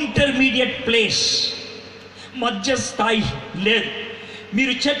intermediate place, మధ్య స్థాయి లేదు.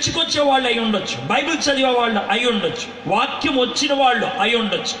 మీరు చర్చికి వచ్చే వాళ్ళు అయి ఉండొచ్చు, బైబిల్ చదివే వాళ్ళు అయి ఉండొచ్చు, వాక్యం వచ్చిన వాళ్ళు అయి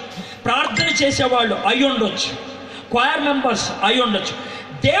ఉండొచ్చు, ప్రార్థన చేసేవాళ్ళు అయి ఉండొచ్చు, క్వైర్ మెంబర్స్ అయి ఉండొచ్చు.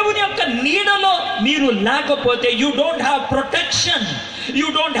 దేవుని యొక్క నీడలో మీరు లేకపోతే you don't have protection, you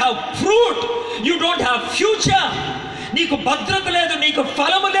don't have fruit, you don't have future. నీకు భద్రత లేదు, నీకు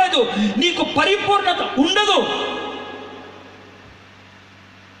ఫలము లేదు, నీకు పరిపూర్ణత ఉండదు.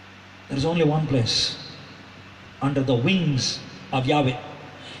 There is only one place under the wings of Yahweh.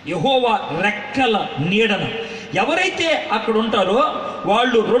 యెహోవా రెక్కల నీడన ఎవరైతే అక్కడ ఉంటారో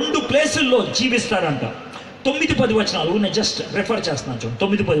వాళ్ళు 2 ప్లేసుల్లో జీవిస్తారంట. 9-10 వచనాలు నేను జస్ట్ రెఫర్ చేస్తున్నాను చూడండి.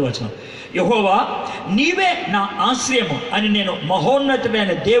 9-10 వచనాలు. యెహోవా నీవే నా ఆశ్రయము అని నేను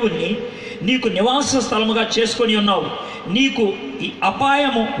మహోన్నతుడైన దేవుణ్ణి నీకు నివాస స్థలముగా చేసుకొని ఉన్నావు. నీకు ఈ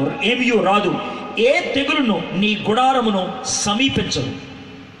అపాయము ఏమీ రాదు, ఏ తెగులును నీ గుడారమును సమీపించదు.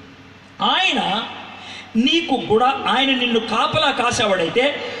 ఆయన నిన్ను కాపలా కాసేవాడైతే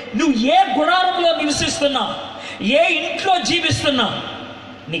నువ్వు ఏ గుడారంలో నివసిస్తున్నా, ఏ ఇంట్లో జీవిస్తున్నా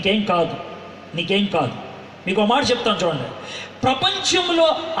నీకేం కాదు, నీకేం కాదు. మీకు ఒక మాట చెప్తాను చూడండి. ప్రపంచంలో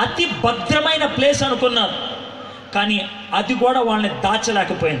అతి భద్రమైన ప్లేస్ అనుకున్నారు, కానీ అది కూడా వాళ్ళని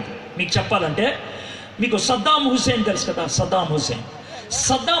దాచలేకపోయింది. మీకు చెప్పాలంటే, మీకు సద్దాం హుసేన్ తెలుసు కదా. సద్దాం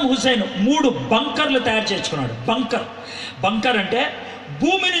హుసేన్ 3 బంకర్లు తయారు చేసుకున్నాడు. బంకర్ అంటే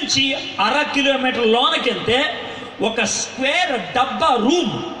భూమి నుంచి 1/2 కిలోమీటర్ లోనకి వెళ్తే ఒక స్క్వేర్ డబ్బా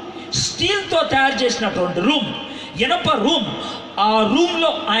రూమ్, స్టీల్తో తయారు చేసినటువంటి రూమ్, ఇనప రూమ్. ఆ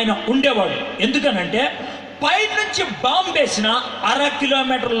రూమ్లో ఆయన ఉండేవాడు. ఎందుకనంటే పైనుంచి బాంబు వేసిన 1/2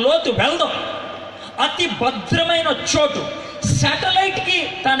 కిలోమీటర్ లోతు వెళ్దాం. అతి భద్రమైన చోటు. శాటిలైట్కి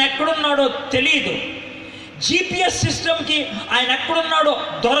తాను ఎక్కడున్నాడో తెలియదు, GPS సిస్టమ్కి ఆయన ఎక్కడున్నాడో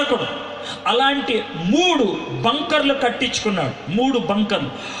దొరకడు. అలాంటి 3 బంకర్లు కట్టించుకున్నాడు. 3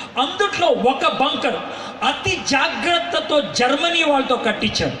 బంకర్లు. అందుట్లో ఒక బంకర్ అతి జాగ్రత్తతో జర్మనీ వాళ్ళతో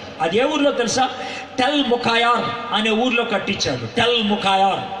కట్టించాడు. అది ఏ ఊర్లో తెలుసా? టెల్ ముఖాయార్ అనే ఊర్లో కట్టించాడు. టెల్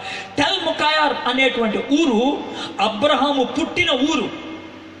ముఖాయార్ అనేటువంటి ఊరు అబ్రహాము పుట్టిన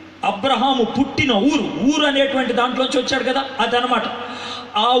ఊరు అనేటువంటి దాంట్లోంచి వచ్చాడు కదా, అదనమాట.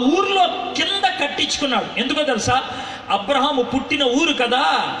 ఆ ఊర్లో కింద కట్టించుకున్నాడు. ఎందుకో తెలుసా? అబ్రహాము పుట్టిన ఊరు కదా.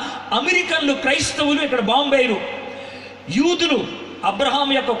 అమెరికన్లు, క్రైస్తవులు ఇక్కడ బాంబేరు, యూదులు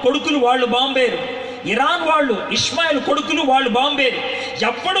అబ్రహాము యొక్క కొడుకులు వాళ్ళు బాంబేరు, ఇరాన్ వాళ్ళు ఇస్మాయిల్ కొడుకులు వాళ్ళు బాంబేరు,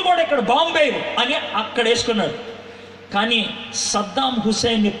 ఎప్పుడు కూడా ఇక్కడ బాంబేరు అని అక్కడ వేసుకున్నాడు. కానీ సద్దాం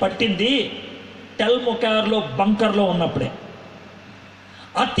హుసేన్ని పట్టింది టెల్ ముఖార్లో బంకర్లో ఉన్నప్పుడే.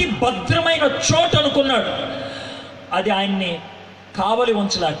 అతి భద్రమైన చోటు అనుకున్నాడు, అది ఆయన్ని కావలి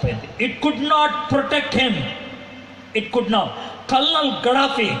ఉంచలేకపోయింది. It could not protect him, it could not. Colonel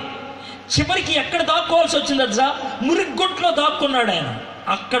Gaddafi చివరికి ఎక్కడ దాక్కోవాల్సి వచ్చింది తెలుసా? మురిగుంట్లో దాక్కున్నాడు ఆయన.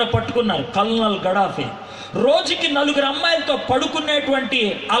 అక్కడ పట్టుకున్నారు కల్నల్ గడాఫీ. రోజుకి 4 అమ్మాయిలతో పడుకునేటువంటి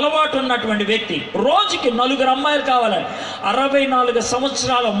అలవాటు ఉన్నటువంటి వ్యక్తి. రోజుకి 4 అమ్మాయిలు కావాలి. 64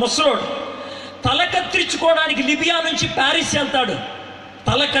 సంవత్సరాల ముసలోడు. తల కత్తిరించుకోవడానికి లిబియా నుంచి ప్యారిస్ వెళ్తాడు,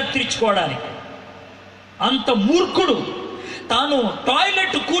 తల కత్తిరించుకోవడానికి. అంత మూర్ఖుడు. తాను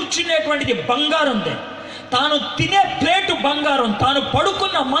టాయిలెట్ కూర్చునేటువంటిది బంగారందే, తాను తినే ప్లేటు బంగారం, తాను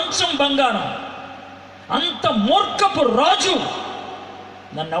పడుకున్న మంచం బంగారం. అంత మూర్ఖపు రాజు.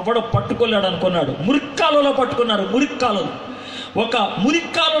 నన్ను ఎవడో పట్టుకోలేడు అనుకున్నాడు. మురిక్కాలలో పట్టుకున్నారు. ఒక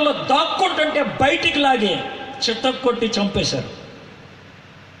మురిక్కాలలో దాక్కుంటుంటే బయటికి లాగే చిత్తకొట్టి చంపేశారు.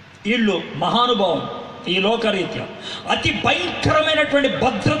 వీళ్ళు మహానుభావులు ఈ లోకరీత్యా, అతి భయంకరమైనటువంటి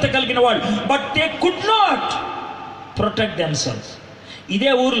భద్రత కలిగిన వాళ్ళు. But they could not protect themselves.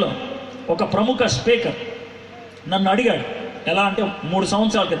 ఇదే ఊర్లో ఒక ప్రముఖ స్పీకర్ నన్ను అడిగాడు. ఎలా అంటే 3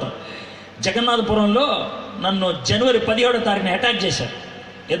 సంవత్సరాల క్రితం జగన్నాథపురంలో నన్ను జనవరి 17వ తారీఖున అటాక్ చేశారు.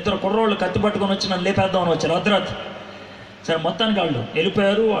 2 కుర్రోళ్ళు కత్తి పట్టుకొని వచ్చి నన్ను లేపేద్దామని వచ్చారు అర్ధరాత్రి. సరే, మొత్తానికి వాళ్ళు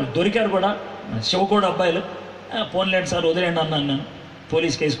వెళ్ళిపోయారు. వాళ్ళు దొరికారు కూడా, శివకోడు అబ్బాయిలు. పోన్లేండి సార్, వదిలేండి అన్నాను నేను.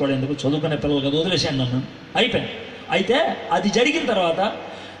 పోలీస్ కేసు కూడా ఎందుకు, చదువుకునే పిల్లలు కదా, వదిలేసాను అన్నాను. అయిపోయాను. అయితే అది జరిగిన తర్వాత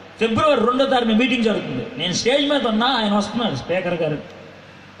ఫిబ్రవరి 2వ తారీఖున మీటింగ్ జరుగుతుంది. నేను స్టేజ్ మీద ఉన్నా, ఆయన వస్తున్నాడు స్పీకర్ గారు.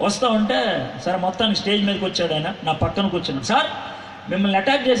 వస్తూ ఉంటే సరే మొత్తానికి స్టేజ్ మీదకి వచ్చాడు. ఆయన నా పక్కన కూర్చున్నాడు. సార్ మిమ్మల్ని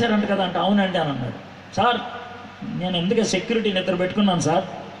అటాక్ చేశారంట కదా అంటే అవునండి అని అన్నాడు. సార్ నేను ఎందుకే సెక్యూరిటీ నిద్ర పెట్టుకున్నాను సార్.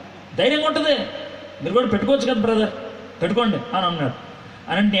 ధైర్యంగా ఉంటుంది, మీరు కూడా పెట్టుకోవచ్చు కదా బ్రదర్, పెట్టుకోండి అని అన్నాడు.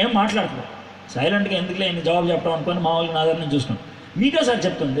 అని అంటే ఏం మాట్లాడలేదు, సైలెంట్గా ఎందుకులే ఇన్ని జవాబు చెప్పడం అనుకుని మామూలుగా నా దగ్గర నుంచి చూసుకున్నాను. మీకే సార్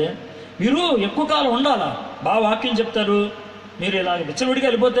చెప్తుంది, మీరు ఎక్కువ కాలం ఉండాలా, బాగా వాక్యం చెప్తారు, మీరు ఇలా విచ్చలవిడిగా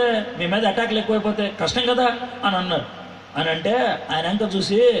వెళ్ళిపోతే మీ మీద అటాక్లు ఎక్కువైపోతే కష్టం కదా అని అన్నారు. అని అంటే ఆయన అంక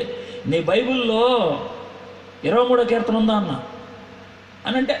చూసి నీ బైబిల్లో 23వ కీర్తన ఉందా అన్న.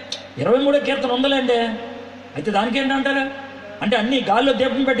 అని అంటే 23వ కీర్తన ఉందలేండి, అయితే దానికి ఏంటంటారా అంటే అన్నీ గాల్లో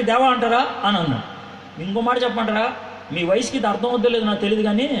దీపం పెట్టి దేవా అంటారా అని అన్నాడు. ఇంకో మాట చెప్పమంటారా, మీ వయసుకి ఇది అర్థం అవుతుందో లేదు నాకు తెలియదు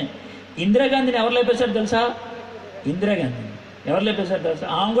కానీ ఇందిరాగాంధీని ఎవరు లేపేశారు తెలుసా? ఇందిరాగాంధీని ఎవరు లేపేశారు తెలుసా?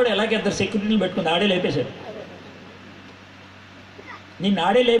 ఆమె కూడా ఎలాగే ఇద్దరు సెక్యూరిటీని పెట్టుకుంది, ఆడే లేపేశాడు. నిన్ను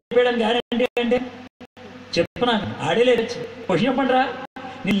ఆడే లేపేయడానికి గ్యారెంటీ అంటే చెప్పు నాకు, ఆడే లేపచ్చు. క్వశ్చన్ చెప్పండిరా,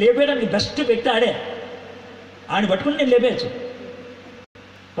 నేను లేపేయడానికి బెస్ట్ వ్యక్తి ఆడే, ఆడిని పట్టుకుని నేను లేపేయచ్చు.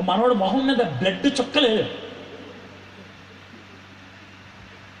 మనవాడు మొహం మీద బ్లడ్ చుక్కలేదు.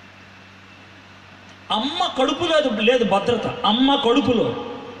 అమ్మ కడుపులో లేదు భద్రత, అమ్మ కడుపులో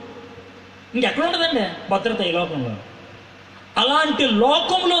ఇంకెక్కడ ఉండదండి భద్రత ఈ లోకంలో. అలాంటి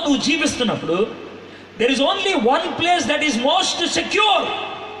లోకంలో నువ్వు జీవిస్తున్నప్పుడు there is only one place that is most secure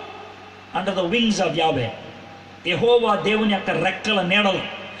under the wings of Yahweh. యెహోవా దేవుని యొక్క రెక్కల నీడలు,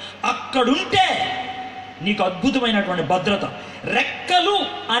 అక్కడుంటే నీకు అద్భుతమైనటువంటి భద్రత. రెక్కలు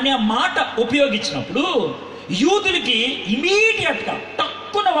అనే మాట ఉపయోగించినప్పుడు యూదులకి ఇమీడియట్గా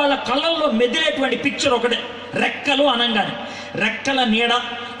తక్కువ వాళ్ళ కళ్ళల్లో మెదిలేటువంటి పిక్చర్ ఒకటే. రెక్కలు అనంగానే, రెక్కల నీడ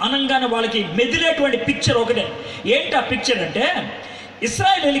అనంగానే వాళ్ళకి మెదిలేటువంటి పిక్చర్ ఒకటే. ఏంటి ఆ పిక్చర్ అంటే,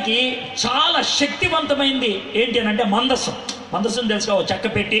 ఇశ్రాయేలీయులకి చాలా శక్తివంతమైంది ఏంటి అని అంటే మందసం. మందసం తెలుసుకో, చెక్క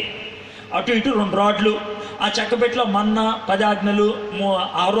పెట్టి అటు ఇటు 2 రాడ్లు, ఆ చెక్క పెట్టిలో మన్నా, 10 ఆజ్ఞలు,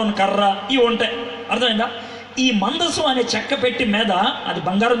 ఆరోన్ కర్ర ఇవి ఉంటాయి. అర్థమైందా? ఈ మందసం అనే చెక్క పెట్టి మీద అది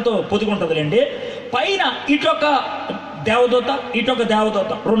బంగారంతో పొదుగుంటుందిలేండి. పైన ఇటొక దేవదూత ఇటొక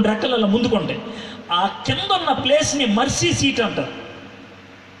దేవదూత 2 రెక్కలలో ముందుకుంటాయి. ఆ కింద ఉన్న ప్లేస్ని మర్సీ సీట్ అంటారు.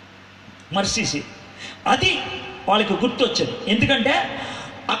 మర్సీ సీట్ అది వాళ్ళకి గుర్తొచ్చేది. ఎందుకంటే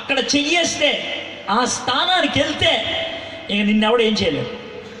అక్కడ చెయ్యేస్తే ఆ స్థానానికి వెళ్తే ఇక నిన్నెవడు ఏం చేయలేడు.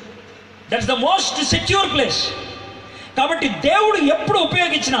 That's the most secure place. కాబట్టి దేవుడు ఎప్పుడు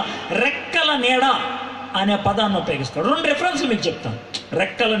ఉపయోగించిన రెక్కల నీడ అనే పదాన్ని ఉపయోగిస్తాడు. 2 రెఫరెన్స్లు మీకు చెప్తాను.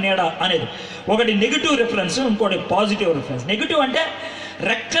 రెక్కల నీడ అనేది ఒకటి నెగిటివ్ రెఫరెన్స్, ఇంకోటి పాజిటివ్ రెఫరెన్స్. నెగిటివ్ అంటే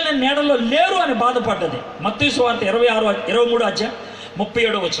రెక్కల నీడలో లేరు అని బాధపడ్డది. మత్తయి సువార్త 23వ అధ్యాయం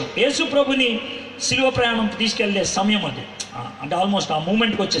 37వ వచనం. యేసు ప్రభుని శిలువ ప్రయాణం తీసుకెళ్లే సమయం అది, అంటే ఆల్మోస్ట్ ఆ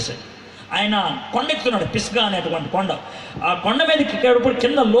మూమెంట్కి వచ్చేసాడు. ఆయన కొండెక్కుతున్నాడు, పిస్గా అనేటువంటి కొండ. ఆ కొండ మీదకి ఎక్కేటప్పుడు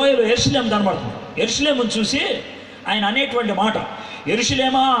కింద లోయలో యెరూషలేము కనబడుతుంది. యెరూషలేమును చూసి ఆయన అనేటువంటి మాట,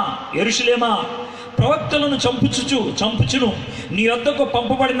 యెరూషలేమా యెరూషలేమా, ప్రవక్తలను చంపుచును, నీ వద్దకు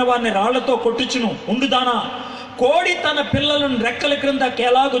పంపబడిన వారిని రాళ్లతో కొట్టుచును. ఉండుదానా, కోడి తన పిల్లలను రెక్కల క్రిందకి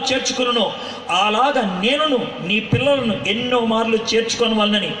ఎలాగో చేర్చుకును, అలాగా నేనును నీ పిల్లలను ఎన్నో మార్లు చేర్చుకొని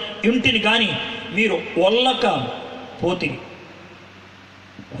వాళ్ళని ఇంటిని కానీ మీరు ఒల్లక పోతిరి.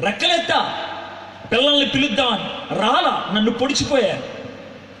 రెక్కలెత్తా పిల్లల్ని పిలుద్దామని రాలా, నన్ను పొడిచిపోయారు.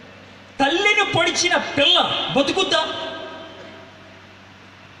 తల్లిని పొడిచిన పిల్ల బతుకుద్దా?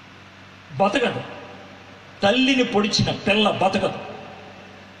 బతకదు. తల్లిని పొడిచిన పిల్ల బతకదు.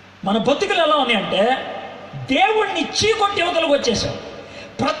 మన బతుకులు ఎలా ఉన్నాయంటే దేవుణ్ణి చీకొట్టి యువతలకు వచ్చేసాం.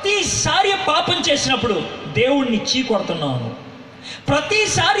 ప్రతిసారి పాపం చేసినప్పుడు దేవుణ్ణి చీకొడుతున్నాను,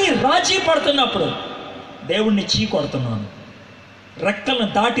 ప్రతిసారి రాజీ పడుతున్నప్పుడు దేవుణ్ణి చీకొడుతున్నాను. రెక్కలను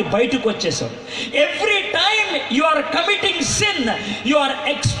దాటి బయటకు వచ్చేసావు. Every time you are committing sin, you are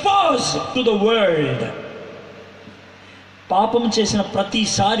expose to the world. పాపం చేసిన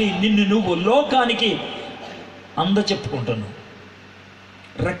ప్రతిసారి నిన్ను నువ్వు లోకానికి అందచెప్పుకుంటున్నావు.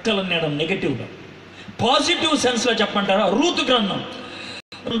 రెక్కల నీడ నెగటివ్గా. పాజిటివ్ సెన్స్లో చెప్పంటారా, రూతు గ్రంథం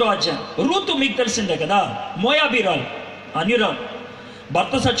 2వ అధ్యాయం. రూతు మీకు తెలిసిందే కదా, మోయాబీరాలు, అనిరాలు.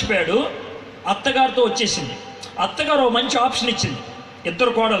 భర్త చచ్చిపోయాడు, అత్తగారితో వచ్చేసింది. అత్తగారు మంచి ఆప్షన్ ఇచ్చింది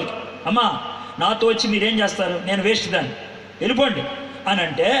 2 కోడలకి. అమ్మా నాతో వచ్చి మీరేం చేస్తారు, నేను వేస్ట్ దాన్ని, వెళ్ళిపోండి అని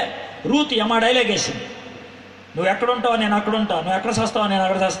అంటే రూతు ఏమా డైలాగ్ వేసింది, నువ్వు ఎక్కడ ఉంటావు నేను అక్కడ ఉంటా, నువ్వు ఎక్కడ చేస్తావు నేను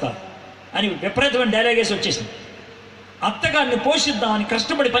అక్కడ చేస్తా అని విపరీతమైన డైలాగ్ వేసి వచ్చేసింది. అత్తగారిని పోషిద్దామని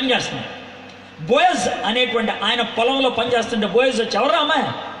కష్టపడి పనిచేస్తున్నాను. బోయజ్ అనేటువంటి ఆయన పొలంలో పనిచేస్తుంటే బోయజ్ వచ్చి ఎవరా అమ్మాయి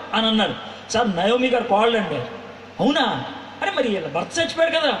అని అన్నారు. సార్ నయోమి గారు కోళ్ళండి. అవునా? అరే మరి భర్త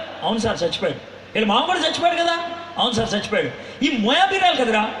చచ్చిపోయాడు కదా. అవును సార్ చచ్చిపోయాడు. వీళ్ళ మామ కూడా చచ్చిపోయాడు కదా. అవును సార్ చచ్చిపోయాడు. ఈ మోయాబిరాలు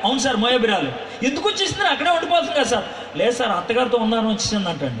కదరా. అవును సార్ మోయాబిరాలు. ఎందుకు వచ్చేసింది? అక్కడే ఉండిపోతుంది కదా సార్. లేదు సార్ అత్తగారితో ఉందాను వచ్చేసింది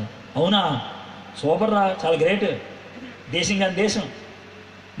అంటండి. అవునా, సూపర్ రా, చాలా గ్రేట్. దేశం కాని దేశం,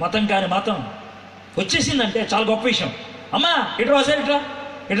 మతం కాని మతం వచ్చేసిందంటే చాలా గొప్ప విషయం. అమ్మా ఇట్రా సార్, ఇట్రా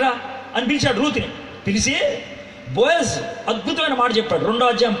ఇట్రా అని పిలిచాడు రూతిని. పిలిచి బోయజ్ అద్భుతమైన మాట చెప్పాడు. 2వ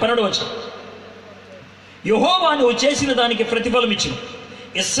అధ్యాయం 12వ వచనం. యెహోవా నువ్వు చేసిన దానికి ప్రతిఫలం ఇచ్చును.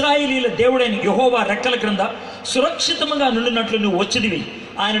 ఇశ్రాయేలీల దేవుడైన యెహోవా రెక్కల క్రింద సురక్షితంగా నుండినట్లు నువ్వు వచ్చిదివి.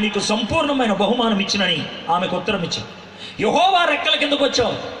 ఆయన నీకు సంపూర్ణమైన బహుమానం ఇచ్చినని ఆమెకు ఉత్తరం ఇచ్చావు. యెహోవా రెక్కల కిందకు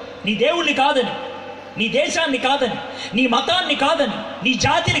వచ్చావు. నీ దేవుణ్ణి కాదని, నీ దేశాన్ని కాదని, నీ మతాన్ని కాదని, నీ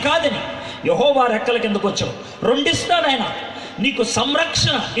జాతిని కాదని యెహోవా రెక్కల కిందకు వచ్చావు. 2 ఇస్తాడు ఆయన. నీకు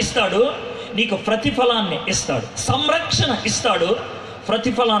సంరక్షణ ఇస్తాడు, నీకు ప్రతిఫలాన్ని ఇస్తాడు. సంరక్షణ ఇస్తాడు,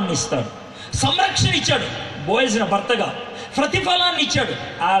 ప్రతిఫలాన్ని ఇస్తాడు. సంరక్షణ ఇచ్చాడు బోయజ్న భర్తగా, ప్రతిఫలాన్ని ఇచ్చాడు.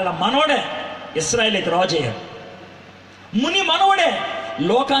 వాళ్ళ మనవడే ఇశ్రాయేలీకి రాజు అయ్యాడు. ముని మనవడే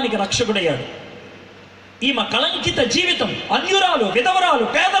లోకానికి రక్షకుడయ్యాడు. ఈమె కళంకిత జీవితం, అన్యురాలు, విధవరాలు,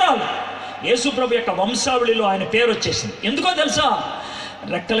 పేదరాలు, యేసు ప్రభు యొక్క వంశావళిలో ఆయన పేరు వచ్చేసింది. ఎందుకో తెలుసా?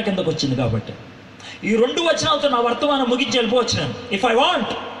 రెక్కల కిందకు వచ్చింది కాబట్టి. ఈ 2 వచనాలతో నా వర్తమానం ముగించి వెళ్ళిపోవచ్చున్నాను. If I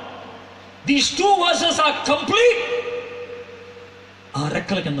want these 2 verses are complete. ఆ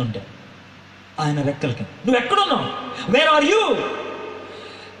రెక్కల కింద ఉంటే, ఆయన రెక్కల కింద. నువ్వు ఎక్కడున్నావు? Where are you?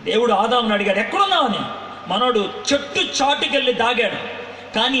 దేవుడు ఆదాముని అడిగాడు ఎక్కడున్నావని. మనోడు చెట్టు చాటుకెళ్ళి దాగాడు.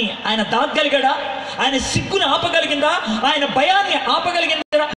 కానీ ఆయన దాగగలిగాడా? ఆయన సిగ్గుని ఆపగలిగిందా? ఆయన భయాన్ని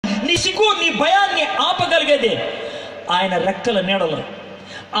ఆపగలిగిందా? నీ సిగ్గు, నీ భయాన్ని ఆపగలిగేది ఆయన రెక్కల నీడలో.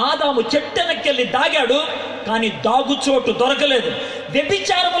 ఆదాము చెట్టెనకెళ్ళి దాగాడు, కానీ దాగుచోటు దొరకలేదు.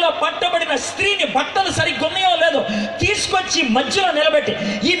 వ్యభిచారములో పట్టబడిన స్త్రీని బట్టలు సరిగ్గా ఉన్నాయో లేదో తీసుకొచ్చి మధ్యలో నిలబెట్టి,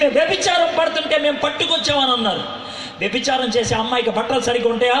 ఈమె వ్యభిచారం పడుతుంటే మేము పట్టుకొచ్చామని అన్నారు. వ్యభిచారం చేసే అమ్మాయికి బట్టలు సరిగ్గా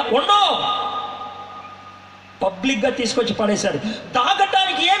ఉంటాయా? ఉండవు. పబ్లిక్గా తీసుకొచ్చి పడేశారు.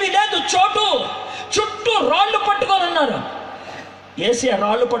 దాగటానికి ఏమీ లేదు చోటు. చుట్టూ రాళ్ళు పట్టుకొని ఉన్నారు. ఏసీ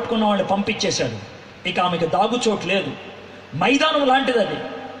రాళ్ళు పట్టుకున్న వాళ్ళని పంపించేశాడు. ఇక ఆమెకు దాగుచోటు లేదు. మైదానం లాంటిది అది,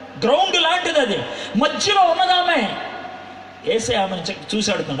 గ్రౌండ్ లాంటిది అది. మధ్యలో ఉన్నదామె. ఏసీ ఆమెను చూసి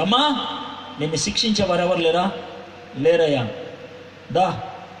అడుగుతున్నాడు, అమ్మా నిన్ను శిక్షించేవారు ఎవరు లేరా? లేరయ్యా. దా,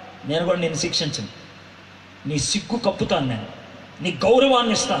 నేను కూడా నిన్ను శిక్షించను. నీ సిగ్గు కప్పుతాను, నేను నీ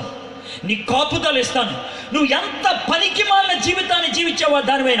గౌరవాన్ని ఇస్తాను, నీ కాపుదలు ఇస్తాను. నువ్వు ఎంత పనికి మాలిన జీవితాన్ని జీవించావా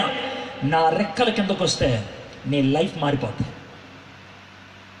దానివైనా నా రెక్కల కిందకు వస్తే నీ లైఫ్ మారిపోతుంది.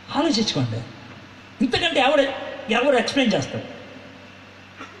 ఆలోచించుకోండి. ఇంతకంటే ఎవరు ఎక్స్ప్లెయిన్ చేస్తారు?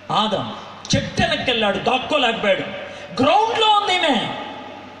 ఆదాము చెట్టెనకెళ్ళాడు, దాక్కోలేకపోయాడు. గ్రౌండ్లో ఉంది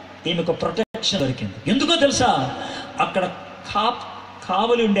ఈమెకు ప్రొటెక్షన్ దొరికింది. ఎందుకో తెలుసా? అక్కడ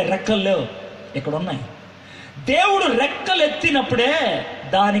కావలి ఉండే రెక్కలు లేవు, ఇక్కడ ఉన్నాయి. దేవుడు రెక్కలు ఎత్తినప్పుడే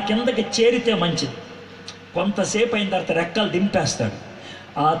దాని కిందకి చేరితే మంచిది. కొంతసేపు అయిన తర్వాత రెక్కలు దింపేస్తాడు.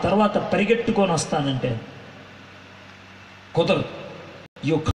 ఆ తర్వాత పరిగెట్టుకొని వస్తానంటే కుదరదు.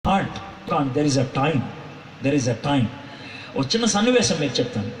 You can't. There is a time. ఒక చిన్న సన్నివేశం మీకు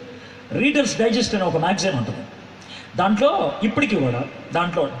చెప్తాను. రీడర్స్ డైజెస్ట్ అనే ఒక మ్యాగజైన్ ఉంటుంది. దాంట్లో ఇప్పటికీ కూడా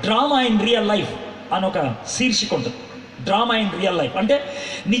దాంట్లో డ్రామా ఇన్ రియల్ లైఫ్ అని ఒక శీర్షిక ఉంటుంది. డ్రామా ఇన్ రియల్ లైఫ్ అంటే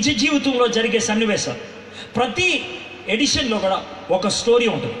నిజ జీవితంలో జరిగే సన్నివేశాలు. ప్రతి ఎడిషన్లో కూడా ఒక స్టోరీ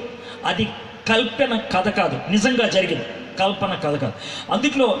ఉంటుంది. అది కల్పన కథ కాదు, నిజంగా జరిగింది. కల్పన కథ కాదు.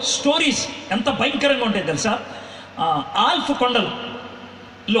 అందులో స్టోరీస్ ఎంత భయంకరంగా ఉంటాయి తెలుసా? ఆల్ఫ్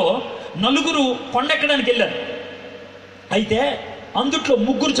కొండలలో నలుగురు కొండెక్కడానికి వెళ్ళారు. అయితే అందుట్లో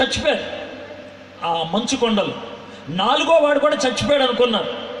 3 చచ్చిపోయారు. ఆ మంచు కొండలు 4వ వాడు కూడా చచ్చిపోయాడు అనుకున్నారు.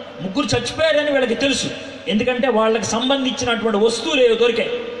 3 చచ్చిపోయారని వీళ్ళకి తెలుసు, ఎందుకంటే వాళ్ళకి సంబంధించినటువంటి వస్తువులు ఏవో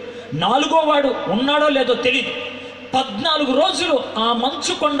దొరికాయి. 4వ వాడు ఉన్నాడో లేదో తెలియదు. 14 రోజులు ఆ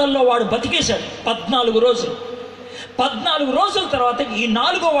మంచు కొండల్లో వాడు బతికేశాడు. 14 రోజులు. 14 రోజుల తర్వాత ఈ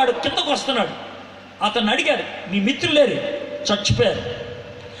 4వ వాడు కిందకు వస్తున్నాడు. అతను అడిగారు, మీ మిత్రులేరు? చచ్చిపోయారు.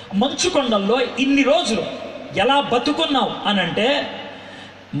 మంచు కొండల్లో ఇన్ని రోజులు ఎలా బతుకున్నావు అని అంటే,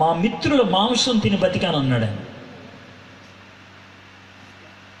 మా మిత్రుల మాంసం తిని బతికాను అన్నాడు.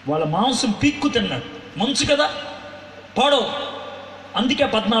 వాళ్ళ మాంసం పీక్కు తిన్నాడు. మంచు కదా, పాడో. అందుకే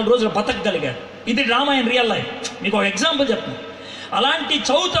 14 రోజులు బతకగలిగాడు. ఇది డ్రామా ఇన్ రియల్ లైఫ్. మీకు ఒక ఎగ్జాంపుల్ చెప్తాను. అలాంటి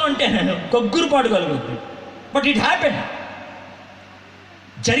చదువుతామంటే గొగ్గురు పాడుగలుగుతుంది. బట్ ఇట్ హ్యాపెన్,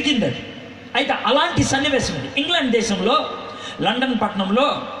 జరిగింది అది. అయితే అలాంటి సన్నివేశం ఇది. ఇంగ్లాండ్ దేశంలో లండన్ పట్టణంలో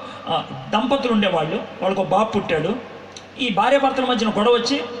దంపతులు ఉండేవాళ్ళు. వాళ్ళకు ఒక బాబు పుట్టాడు. ఈ భార్యాభర్తల మధ్యన గొడవ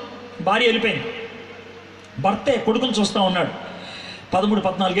వచ్చి భార్య వెళ్ళిపోయింది. భర్తే కొడుకుని చూస్తూ ఉన్నాడు.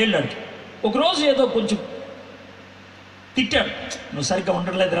 13-14 ఏళ్ళు ఆడికి. ఒకరోజు ఏదో కొంచెం తిట్టాడు, నువ్వు సరిగ్గా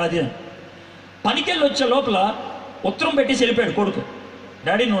ఉండట్లేదు రాది అని. పనికెళ్ళి వచ్చే లోపల ఉత్తరం పెట్టేసి వెళ్ళిపోయాడు కొడుకు.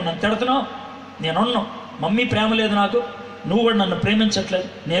 డాడీ నువ్వు నన్ను తిడుతున్నావు, నేను ఉన్నాను, మమ్మీ ప్రేమ లేదు నాకు, నువ్వు కూడా నన్ను ప్రేమించట్లేదు,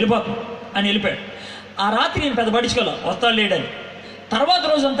 నేను వెళ్ళిపోతాను అని వెళ్ళిపోయాడు. ఆ రాత్రి నేను పెద్ద పట్టించుకోలే, వస్తాడు లేడని. తర్వాత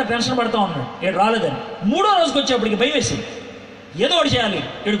రోజు అంతా టెన్షన్ పడుతూ ఉన్నాడు, ఏడు రాలేదని. మూడో రోజుకి వచ్చేప్పటికి భయం వేసింది, ఏదో ఒకటి చేయాలి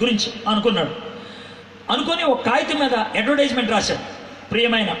వీడి గురించి అనుకున్నాడు. అనుకొని ఒక కాగితం మీద అడ్వర్టైజ్మెంట్ రాశాడు.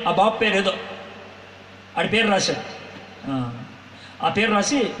 ప్రియమైన ఆ బాబు పేరు ఏదో ఆడి పేరు రాశాడు. ఆ పేరు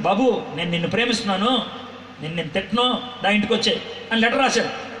రాసి, బాబు నేను నిన్ను ప్రేమిస్తున్నాను, నేను తిట్టను, నా ఇంటికి వచ్చాయి అని లెటర్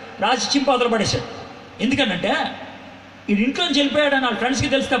రాశాడు. రాసి చింపాతలు పడేశాడు. ఎందుకనంటే వీడి ఇంట్లోంచి వెళ్ళిపోయాడని వాళ్ళ ఫ్రెండ్స్కి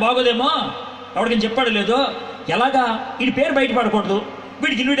తెలిస్తే బాగోదేమో, ఎవరికైనా చెప్పాడు లేదో, ఎలాగా వీడి పేరు బయటపడకూడదు,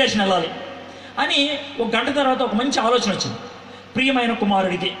 వీడికి ఇన్విటేషన్ వెళ్ళాలి అని ఒక గంట తర్వాత ఒక మంచి ఆలోచన వచ్చింది. ప్రియమైన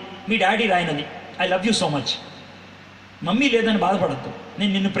కుమారుడికి మీ daddy రాయినది, I love you so much, mummy లేదని బాధపడద్దు,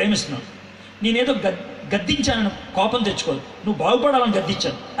 నేను నిన్ను ప్రేమిస్తున్నాను, నేనేదో గద్దించానని కోపం తెచ్చుకోదు, నువ్వు బాగుపడాలని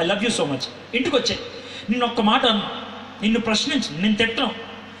గద్దించాను, I love you so much. ఇంటికి వచ్చాయి, నిన్ను ఒక్క మాట అను, నిన్ను ప్రశ్నించు, నేను తిట్టను,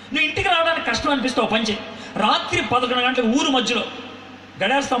 నువ్వు ఇంటికి రావడానికి కష్టం అనిపిస్తావు, పని చేయి, రాత్రి 11 గంటలకు ఊరు మధ్యలో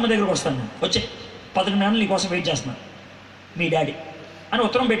గడియార స్తంభం దగ్గరకు వస్తాను నేను, వచ్చే 11 గంటలు నీకోసం వెయిట్ చేస్తున్నాను మీ డాడీ అని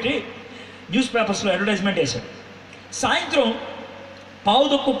ఉత్తరం పెట్టి న్యూస్ పేపర్స్లో అడ్వర్టైజ్మెంట్ వేశాడు. సాయంత్రం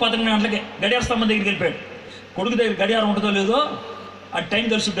 11:15 గంటలకి గడియార స్తంభం దగ్గరికి వెళ్ళిపోయాడు. కొడుకు దగ్గర గడియారం ఉంటుందో లేదో ఆ టైం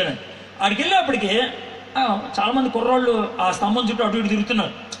తెలుసుంటానని. ఆడికి వెళ్ళేప్పటికి చాలామంది కుర్రోళ్ళు ఆ స్తంభం చుట్టూ అటు ఇటు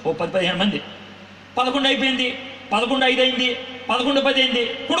తిరుగుతున్నారు, ఓ 10-15 మంది. 11 అయిపోయింది, 11:05 అయింది, 11:10 అయింది,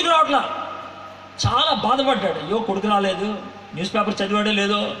 కొడుకు రావట్లా. చాలా బాధపడ్డాడు, అయ్యో కొడుకు రాలేదు, న్యూస్ పేపర్ చదివాడో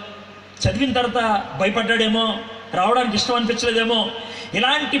లేదో, చదివిన తర్వాత భయపడ్డాడేమో, రావడానికి ఇష్టం అనిపించలేదేమో.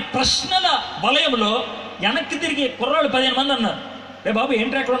 ఇలాంటి ప్రశ్నల వలయంలో వెనక్కి తిరిగి కుర్రాళ్ళు 15 మంది అన్నారు. రే బాబు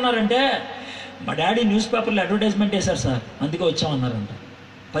ఏంటి ఎక్కడ ఉన్నారంటే, మా డాడీ న్యూస్ పేపర్లో అడ్వర్టైజ్మెంట్ వేశారు సార్, అందుకే వచ్చామన్నారంట.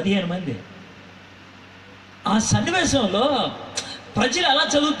 15 మంది. ఆ సన్నివేశంలో ప్రజలు ఎలా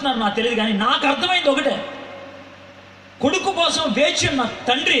చదువుతున్నారు నాకు తెలియదు, కానీ నాకు అర్థమైంది ఒకటే, కొడుకు కోసం వేచి ఉన్న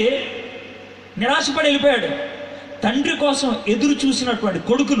తండ్రి నిరాశపడి వెళ్ళిపోయాడు. తండ్రి కోసం ఎదురు చూసినటువంటి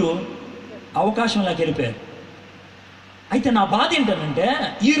కొడుకులు అవకాశంలోకి వెళ్ళిపోయారు. అయితే నా బాధ ఏంటంటే,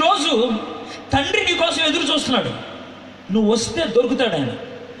 ఈరోజు తండ్రి నీ కోసం ఎదురు చూస్తున్నాడు, నువ్వు వస్తే దొరుకుతాడు ఆయన.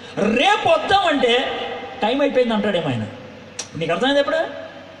 రేపు వద్దామంటే టైం అయిపోయింది అంటాడేమో ఆయన. నీకు అర్థమైంది ఎప్పుడు?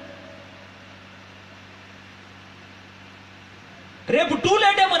 రేపు టూ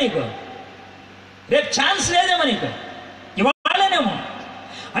లేట్ ఏమో నీకు, రేపు ఛాన్స్ లేదేమో నీకు, ఇవాళనేమో.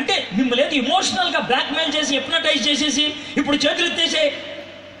 అంటే మిమ్మల్ని ఏదో ఇమోషనల్గా బ్లాక్మెయిల్ చేసి హిప్నటైజ్ చేసేసి ఇప్పుడు చేతులు ఎత్తేసే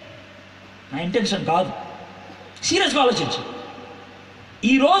నా ఇంటెన్షన్ కాదు. సీరియస్గా ఆలోచించు.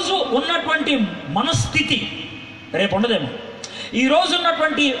 ఈరోజు ఉన్నటువంటి మనస్థితి రేపు ఉండదేమో, ఈరోజు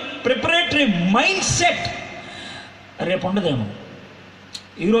ఉన్నటువంటి ప్రిపరేటరీ మైండ్ సెట్ రేపు ఉండదేమో.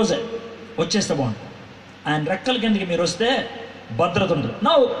 ఈరోజే వచ్చేస్తే బాగుంటుంది. ఆయన రెక్కల కిందకి మీరు వస్తే భద్రత ఉండదు.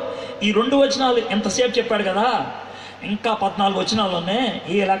 నా ఈ 2 వచనాలు ఎంతసేపు చెప్పాడు కదా, ఇంకా 14 వచనాలు ఉన్నాయి.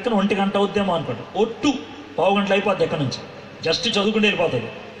 ఈ లెక్కన 1 గంట అవుద్దేమో అనుకోండి, ఒట్టు 1/2 గంటలు అయిపోద్ది ఎక్కడి నుంచి, జస్ట్ చదువుకుంటూ వెళ్ళిపోతుంది.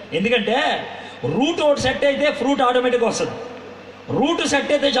 ఎందుకంటే రూట్ ఒకటి సెట్ అయితే ఫ్రూట్ ఆటోమేటిక్గా వస్తుంది, రూట్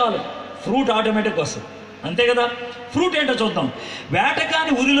సెట్ అయితే చాలు ఫ్రూట్ ఆటోమేటిక్గా వస్తుంది, అంతే కదా. ఫ్రూట్ ఏంటో చూద్దాం.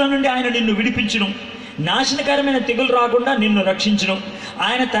 వేటకాని ఉరిలో నుండి ఆయన నిన్ను విడిపించును, నాశనకరమైన తెగులు రాకుండా నిన్ను రక్షించును,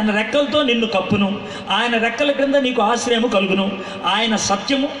 ఆయన తన రెక్కలతో నిన్ను కప్పును, ఆయన రెక్కల క్రింద నీకు ఆశ్రయము కలుగును, ఆయన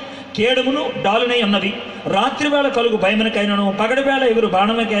సత్యము కేడమును డాలునై ఉన్నవి, రాత్రివేళ కలుగు భయమునకైనను, పగటివేళ ఎగురు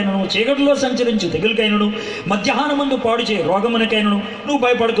బాణమునకైనను, చీకటిలో సంచరించు తెగులకైనను, మధ్యాహ్నమందు పాడు చేయి రోగమునకైనను నువ్వు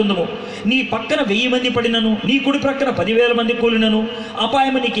భయపడుకుందుము. నీ పక్కన 1000 మంది పడినను, నీ కుడి ప్రక్కన 10,000 మంది కూలినను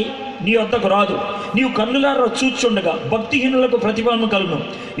అపాయమునికి నీ వద్దకు రాదు. నీవు కన్నులారా చూచుండగా భక్తిహీనులకు ప్రతిఫలము కలుగును.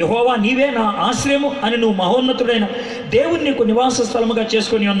 యెహోవా నీవే నా ఆశ్రయము అని నువ్వు మహోన్నతుడైన దేవుని నీకు నివాస స్థలముగా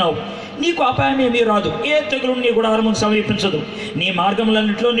చేసుకొని ఉన్నావు. నీకు అపాయం ఏమీ రాదు, ఏ తెగులు నీ గుడారమును సమీపించదు. నీ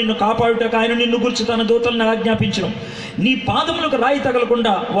మార్గములన్నింటిలో నిన్ను కాపాడుటకు ఆయన నిన్ను గురించి తన దూతలను ఆజ్ఞాపించును. నీ పాదములకు రాయి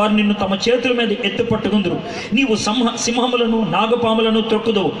తగలకుండా వారు నిన్ను తమ చేతుల మీద ఎత్తు పట్టుకుందురు. నీవు సింహములను నాగపాములను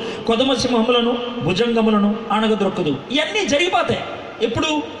త్రొక్కుదువు, కొదమ సింహములను భుజంగములను అణగద్రొక్కుదు. ఇవన్నీ జరిగిపోతాయి ఎప్పుడు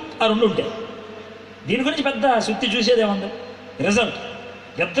ఆ 2 ఉంటాయి. దీని గురించి పెద్ద సుత్తి చూసేదేముంది, రిజల్ట్.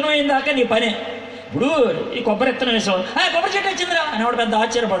 విత్తనం అయిన దాకా నీ పనే. ఇప్పుడు ఈ కొబ్బరి విత్తనం వేసావు, కొబ్బరి చెట్టు వచ్చిందిరా అని వాడు పెద్ద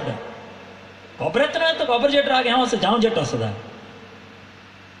ఆశ్చర్యపడ్డా. కొబ్బరి విత్తనం వేస్తే కొబ్బరి చెట్టు రాక ఏమొస్తుంది, జామ చెట్టు వస్తుందా?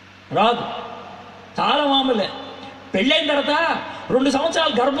 రాదు. చాలా మామూలే. పెళ్ళైన తర్వాత 2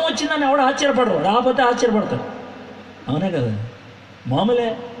 సంవత్సరాలు గర్భం వచ్చిందని ఎవడు ఆశ్చర్యపడరు, రాకపోతే ఆశ్చర్యపడతారు. అవునే కదా, మామూలే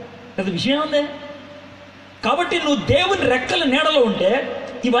పెద్ద విషయం ఉంది. కాబట్టి నువ్వు దేవుని రెక్కల నీడలో ఉంటే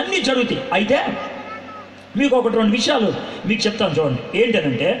ఇవన్నీ జరుగుతాయి. అయితే మీకు 1-2 విషయాలు మీకు చెప్తాను చూడండి.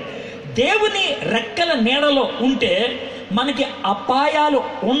 ఏంటంటే దేవుని రెక్కల నీడలో ఉంటే మనకి అపాయాలు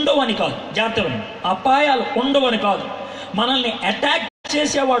ఉండవని కాదు, జాగ్రత్తగా అపాయాలు ఉండవని కాదు, మనల్ని అటాక్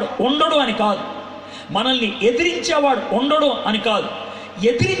చేసేవాడు ఉండడు అని కాదు, మనల్ని ఎదిరించేవాడు ఉండడు అని కాదు.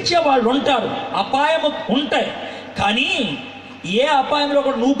 ఎదిరించే వాళ్ళు ఉంటారు, అపాయము ఉంటాయి. కానీ ఏ అపాయంలో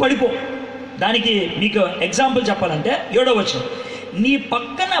కూడా నువ్వు పడిపో. దానికి మీకు ఎగ్జాంపుల్ చెప్పాలంటే 7వ వచనం, నీ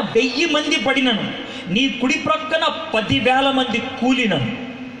పక్కన 1000 మంది పడినను, నీ కుడి ప్రక్కన 10,000 మంది కూలినను.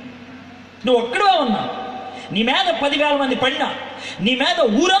 నువ్వు ఒక్కడే ఉన్నా, నీ మీద 10,000 మంది పడినా, నీ మీద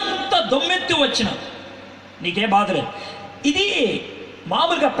ఊరంతా దొమ్మెత్తి వచ్చిన నీకే బాధ లేదు. ఇది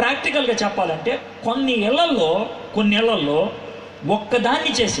మామూలుగా ప్రాక్టికల్గా చెప్పాలంటే కొన్ని ఇళ్లల్లో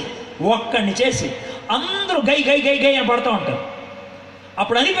ఒక్కదాన్ని చేసి ఒక్కడిని చేసి అందరూ గై గై గై గై అని పడుతూ ఉంటారు.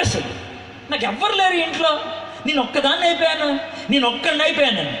 అప్పుడు అనిపిస్తుంది, నాకు ఎవ్వరు లేరు ఇంట్లో, నేను ఒక్కదాన్ని అయిపోయాను, నేను ఒక్కడిని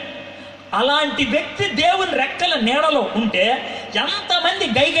అయిపోయాను. అలాంటి వ్యక్తి దేవుని రెక్కల నీడలో ఉంటే ఎంతమంది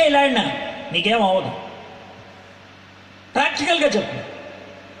గై గైలాడినా నీకేమవదు. ప్రాక్టికల్గా చెప్పు,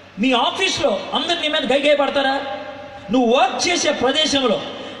 మీ ఆఫీస్లో అందరు నీ మీద గై గై పడతారా? నువ్వు వర్క్ చేసే ప్రదేశంలో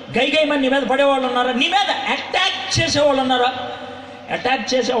గై గై మంది నీ మీద పడేవాళ్ళు ఉన్నారా? నీ మీద అటాక్ చేసేవాళ్ళు ఉన్నారా? అటాక్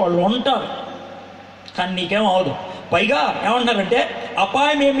చేసేవాళ్ళు ఉంటారు, కానీ నీకేం అవదు. పైగా ఏమంటారంటే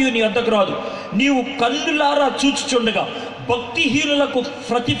అపాయం ఏమీ నీ వద్దకు రాదు, నీవు కన్నులారా చూచుచుండగా భక్తిహీనులకు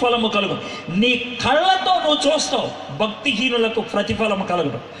ప్రతిఫలము కలుగు. నీ కళ్ళతో నువ్వు చూస్తావు, భక్తిహీనులకు ప్రతిఫలము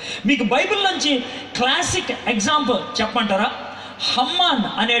కలుగు. మీకు బైబిల్ నుంచి క్లాసిక్ ఎగ్జాంపుల్ చెప్పమంటారా? హమ్మాన్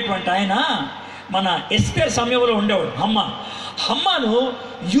అనేటువంటి ఆయన మన ఎస్తేర్ సమయంలో ఉండేవాడు. హమ్మాను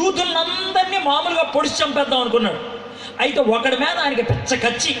యూదులందరినీ మామూలుగా పొడిచి చంపేద్దాం అనుకున్నాడు. అయితే ఒకడి మీద ఆయనకి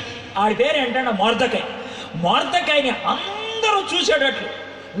పిచ్చకచ్చి, ఆడి పేరు ఏంటంటే మార్దకాయని అందరూ చూసేటట్లు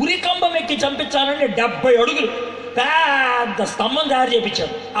ఉరికంబం ఎక్కి చంపించాలంటే 70 అడుగులు పెద్ద స్తంభం తయారు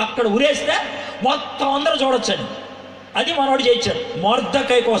చేయించాడు. అక్కడ ఉరేస్తే మొత్తం అందరూ చూడొచ్చని. అది మనోడు చేయించాడు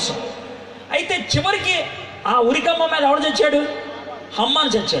మార్దకాయ కోసం. అయితే చివరికి ఆ ఉరికంబం మీద ఎవడు చచ్చాడు?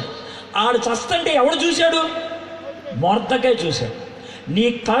 హమ్మాను చచ్చాడు. ఆడు చస్తుంటే ఎవడు చూశాడు? మార్దకాయ చూశాడు. నీ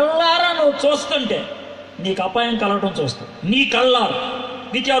కళ్ళారా నువ్వు చూస్తుంటే నీకు అపాయం కలగడం చూస్తావు, నీ కళ్ళారా,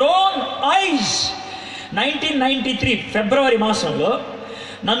 విత్ యువర్ ఓన్ ఐస్. 1993 ఫిబ్రవరి మాసంలో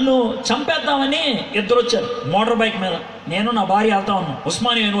నన్ను చంపేద్దామని 2 వచ్చారు మోటార్ బైక్ మీద. నేను నా భార్య వెళ్తా ఉన్నాం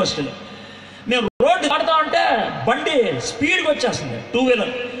ఉస్మానియా యూనివర్సిటీలో. మేము రోడ్డు దాటుతా ఉంటే బండి స్పీడ్గా వచ్చేస్తుంది, 2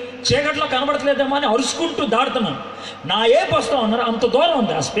 వీలర్. చీకట్లో కనబడట్లేదేమో అని అరుచుకుంటూ దాడుతున్నాను. నా ఏపు వస్తా ఉన్నారు, అంత దూరం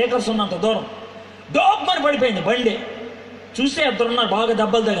ఉంది, ఆ స్పీకర్స్ ఉన్నంత దూరం. డోబ్బని పడిపోయింది బండి. చూస్తే 2 ఉన్నారు, బాగా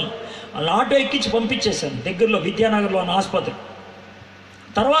దెబ్బలు తగిలి. వాళ్ళ ఆటో ఎక్కించి పంపించేశాను దగ్గరలో విద్యానగర్లో ఉన్న ఆసుపత్రి.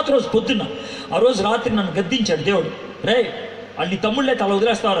 తర్వాత రోజు పొద్దున్న, ఆ రోజు రాత్రి నన్ను గద్దించాడు దేవుడు. రే వాళ్ళు తమ్ముళ్ళే తల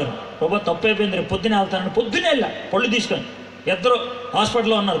వదిలేస్తారు, బాబా తప్పు అయిపోయింది, రేపు పొద్దునే వెళ్తానని. పొద్దునే వెళ్ళా పళ్ళు తీసుకొని. 2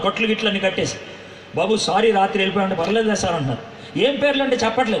 హాస్పిటల్లో ఉన్నారు, కొట్లు గిట్లన్నీ కట్టేసి. బాబు సారీ రాత్రి వెళ్ళిపోయామంటే పర్లేదులే సార్ అన్నారు. ఏం పేర్లు అంటే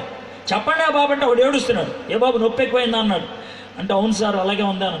చెప్పట్లేదు. చెప్పండి బాబు అంటే వాడు ఏడుస్తున్నాడు. ఏ బాబు నొప్పి ఎక్కువైందా అన్నాడు. అంటే అవును సార్ అలాగే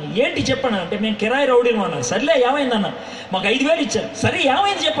ఉందా అన్నాను. ఏంటి చెప్పాను అంటే మేము కిరాయి రౌడీను అన్నారు. సర్లే ఏమైందన్న, మాకు 5,000 ఇచ్చారు. సరే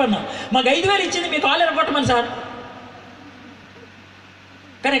ఏమైంది చెప్పన్నా. మాకు 5,000 ఇచ్చింది మీకు కాళ్ళు ఎరగొట్టమని సార్.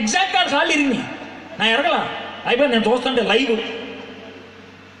 కానీ ఎగ్జాక్ట్గా కాళ్ళు ఇరిగినాయి, నా ఎరగలా. అయిపోయింది, నేను చూస్తుంటే లైవ్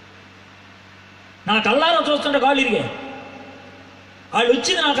నా కళ్ళారా చూస్తుంటే కాళ్ళు ఇరిగాయి. వాళ్ళు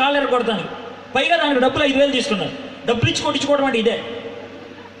వచ్చింది నా కాళ్ళు ఎరగొడతాను. పైగా దానికి డబ్బులు 5,000 తీసుకున్నారు. డబ్బులు ఇచ్చి కొట్టించుకోవడం అంటే ఇదే.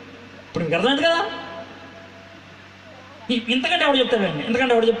 ఇప్పుడు మీకు అర్థమైంది కదా. ఇంతకంటే ఎవడు చెప్తాడండి?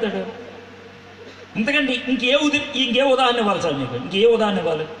 ఇంతకంటే ఇంకే ఉదాహరణ ఇవ్వాలి సార్ మీకు? ఇంకే ఉదాహరణ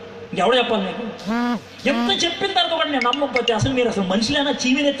ఇవ్వాలి? ఇంకెవడ చెప్పాలి మీకు? ఎంత చెప్పిన తర్వాత కూడా నేను నమ్మకపోతే అసలు మీరు అసలు మనుషులైనా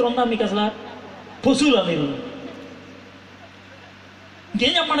చీమినెత్తులు ఉందా మీకు? అసలు పశువులా మీరు?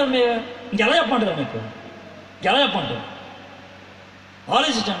 ఇంకేం చెప్పమంటారు మీరు? ఇంకెలా చెప్పమంటారు మీకు? ఎలా చెప్పమంటారు?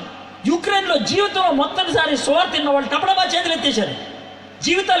 ఆలోచించండి. యుక్రెయిన్లో జీవితంలో మొట్టమొదటిసారి సువార్త తిన్న వాళ్ళు టపడబా చేతులు ఎత్తేశారు,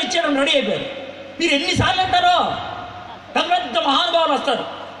 జీవితాలు ఇచ్చేయడం రెడీ అయిపోయారు. మీరు ఎన్నిసార్లు అంటారో? పెద్ద పెద్ద మహానుభావులు వస్తారు,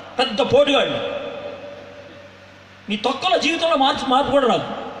 పెద్ద పోటుగాళ్ళు. మీ తొక్కలో జీవితంలో మార్పు కూడా రాదు.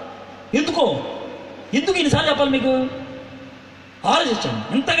 ఎందుకు ఇన్నిసార్లు చెప్పాలి మీకు? ఆలోచించండి.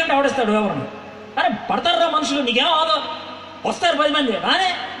 ఇంతకంటే ఆవిడేస్తాడు ఎవరన్నా? అరే పడతారా మనుషులు, నీకేం ఆదో వస్తారు 10 మంది. రానే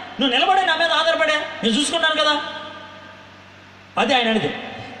నువ్వు నిలబడే నా మీద ఆధారపడే, నేను చూసుకుంటాను కదా. అది ఆయన అనేది.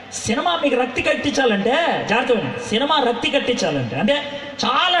 సినిమా మీకు రక్తి కట్టించాలంటే జాగ్రత్త. సినిమా రక్తి కట్టించాలంటే అంటే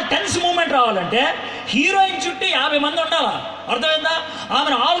చాలా టెన్స్ మూమెంట్ రావాలంటే హీరోయిన్ చుట్టూ 50 మంది ఉండాలా. అర్థమైందా?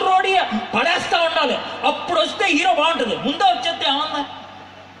 ఆమెను ఆల్రెడీ పడేస్తూ ఉండాలి. అప్పుడు వస్తే హీరో బాగుంటుంది. ముందే వచ్చేస్తే ఏమన్నా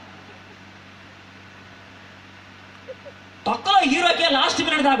తొక్కలో హీరోకే లాస్ట్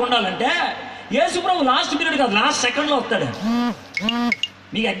మినిట్ దాకా ఉండాలంటే యేసుప్రభు లాస్ట్ మినిట్ కాదు, లాస్ట్ సెకండ్లో వస్తాడు.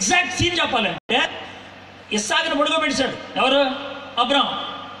 మీకు ఎగ్జాక్ట్ సీన్ చెప్పాలంటే ఇస్సాకును పడుకోబెట్టాడు ఎవరు? అబ్రాహాం.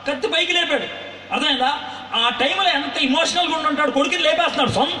 కత్తి పైకి లేపాడు. అర్థమైందా? ఆ టైంలో ఎంత ఇమోషనల్గా ఉంటుంటాడు, కొడుకుని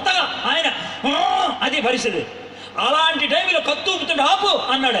లేపేస్తున్నాడు సొంతగా ఆయన. అదే పరిస్థితి. అలాంటి టైంలో కత్తి ఊపుతుంటే ఆపు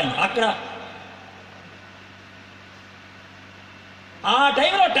అన్నాడు ఆయన. అక్కడ ఆ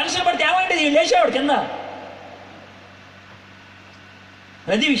టైంలో టెన్షన్ పడితే ఏమైంది? లేచేవాడు కింద.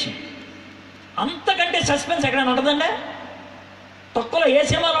 అది విషయం. అంతకంటే సస్పెన్స్ ఎక్కడైనా ఉంటుందండి? తొక్కలో ఏ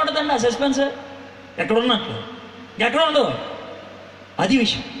సినిమాలో ఉంటుందండి ఆ సస్పెన్స్? ఎక్కడ ఉన్నట్లు ఎక్కడ ఉండదు. అది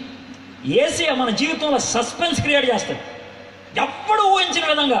విషయం. ఏసీ మన జీవితంలో సస్పెన్స్ క్రియేట్ చేస్తాడు. ఎప్పుడు ఊహించిన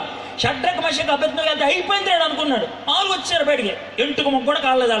విధంగా షడ్రక్ మెషక్ అబెద్నెగో వెళ్తే అయిపోయింది అనుకున్నాడు. 4 వచ్చారు బయటికి, ఎంటుకు ముక్క కూడా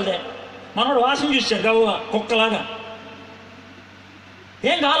కాలేదు వాళ్ళదే. మనోడు వాసన చూశారు గవ్వ కుక్కలాగా,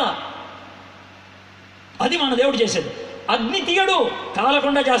 ఏం కాల. అది మన దేవుడు చేసేది. అగ్ని తీయడు,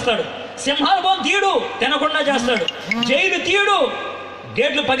 కాలకుండా చేస్తాడు. సింహాల బోన్ తీయడు, తినకుండా చేస్తాడు. జైలు తీయడు,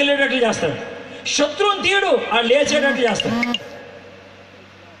 గేట్లు పగిలేటట్లు చేస్తాడు. శత్రువుని తీయడు, వాళ్ళు లేచేటట్లు చేస్తాడు.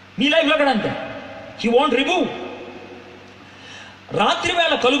 మీ లైఫ్లో కూడా అంతే. He won't remove. రాత్రి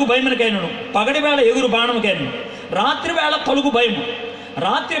వేళ కలుగు భయమునికైనను, పగటి వేళ ఎగురు బాణముకైనను. రాత్రి వేళ కలుగు భయము.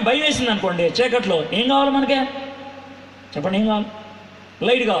 రాత్రి భయం వేసింది అనుకోండి, చీకట్లో ఏం కావాలి మనకే? చెప్పండి, ఏం కావాలి?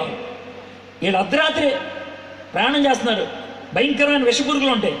 లైట్ కావాలి. వీళ్ళు అర్ధరాత్రి ప్రయాణం చేస్తున్నారు, భయంకరమైన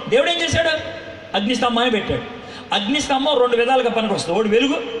విషపురుగులు ఉంటాయి. దేవుడు ఏం చేశాడు? అగ్నిస్తంభాన్ని పెట్టాడు. అగ్నిస్తంభం 2 విధాలుగా పనికి వస్తుంది. ఒకటి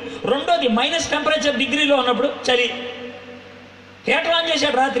వెలుగు, రెండోది మైనస్ టెంపరేచర్ డిగ్రీలో ఉన్నప్పుడు చలి. హీటర్ ఆన్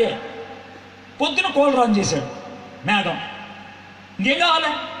చేశాడు రాత్రి, పొద్దున కూలర్ ఆన్ చేశాడు. మేఘం. ఇంకేం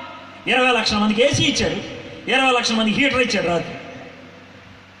కావాలి? 20 లక్షల మందికి ఏసీ ఇచ్చాడు, 20 లక్షల మందికి హీటర్ ఇచ్చాడు రాత్రి.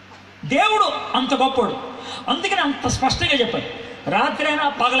 దేవుడు అంత గొప్పడు. అందుకని అంత స్పష్టంగా చెప్పాడు, రాత్రి అయినా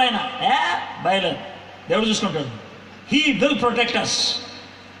పగలైనా బయలు దేవుడు చూసుకుంటాడు. హీ విల్ ప్రొటెక్ట్ అస్.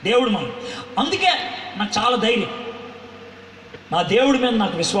 దేవుడు మనం. అందుకే నాకు చాలా ధైర్యం. నా దేవుడి మీద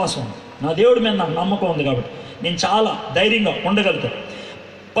నాకు విశ్వాసం ఉంది, నా దేవుడి మీద నాకు నమ్మకం ఉంది. కాబట్టి నేను చాలా ధైర్యంగా ఉండగలుగుతాను.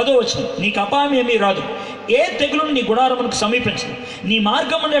 10వ వచనం, నీకు అపాయం ఏమీ రాదు, ఏ తెగులును నీ గుడారమునకు సమీపించదు. నీ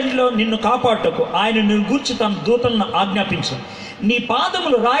మార్గములలో నిన్ను కాపాడుటకు ఆయన నిన్ను గూర్చి తన దూతలను ఆజ్ఞాపించు. నీ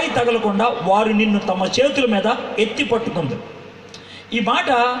పాదములు రాయి తగలకుండా వారు నిన్ను తమ చేతుల మీద ఎత్తి పట్టుకుంటారు. ఈ మాట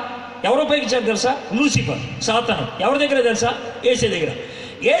ఎవరు ఉపయోగించారు తెలుసా? లూసిఫర్, సాతాను. ఎవరి దగ్గర తెలుసా? ఏసే దగ్గర.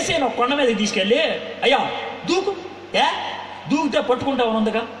 ఏసేను ఒక కొండ మీదకి తీసుకెళ్ళి, అయ్యా దూకు, దూకితే పట్టుకుంటావు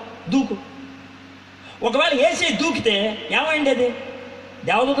ఉందిగా, దూకు. ఒకవేళ ఏసే దూకితే ఏమైంది? అది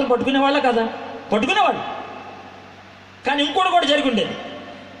దేవదూతలు పట్టుకునేవాళ్ళ కదా? పట్టుకునేవాళ్ళు. కానీ ఇంకోటి కూడా జరిగి ఉండేది.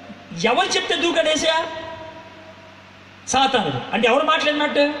 ఎవరు చెప్తే దూకాడు ఏసా? సాతానుడు. అంటే ఎవరు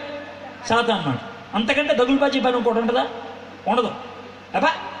మాట్లాడినట్టు? సాతాను మాట. అంతకంటే దగులుబాజీ పని ఇంకోటి ఉంటుందా? ఉండదు.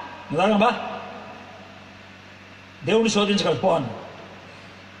 అబ్బా బా దేవుడు శోధించగలదు పో అన్న.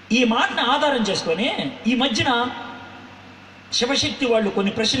 ఈ మాటను ఆధారం చేసుకొని ఈ మధ్యన శివశక్తి వాళ్ళు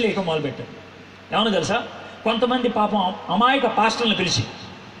కొన్ని ప్రశ్నలు వేయడం మొదలుపెట్టారు. ఏమన్నా తెలుసా? కొంతమంది పాపం అమాయక పాస్టర్లను పిలిచి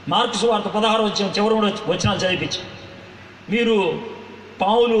మార్కు సువార్త 16వ అధ్యాయం చివరి 3 వచనాలు చదివించి, మీరు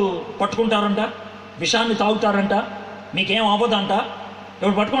పావులు పట్టుకుంటారంట, విషాన్ని తాగుతారంట, మీకేం అవ్వదంట,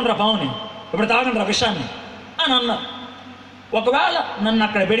 ఇప్పుడు పట్టుకుంటారా పావుని, ఇప్పుడు తాగంటారా విషాన్ని అని అన్నారు. ఒకవేళ నన్ను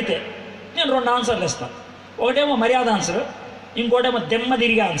అక్కడ పెడితే నేను 2 ఆన్సర్లు ఇస్తాను. ఒకటేమో మర్యాద ఆన్సర్, ఇంకోటేమో దెమ్మ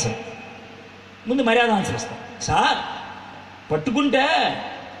తిరిగే ఆన్సర్. ముందు మర్యాద ఆన్సర్ ఇస్తాను. సార్, పట్టుకుంటే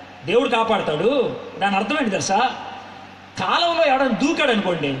దేవుడు కాపాడుతాడు. దాని అర్థం ఏంటి తెలుసా? కాలంలో ఎవడైనా దూకాడు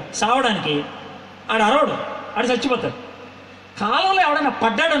అనుకోండి సావడానికి, ఆడు అరవడు, ఆడు చచ్చిపోతాడు. కాలంలో ఎవడైనా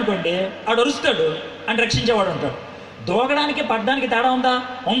పడ్డాడు అనుకోండి, ఆడు అరుస్తాడు, అని రక్షించేవాడు ఉంటాడు. దూకడానికి పడ్డానికి తేడా ఉందా?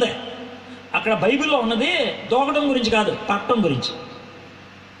 ఉంది. అక్కడ బైబిల్లో ఉన్నది దూకడం గురించి కాదు, పట్టం గురించి.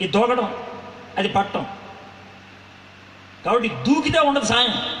 ఈ దూకడం అది పట్టం. కాబట్టి దూకితే ఉండదు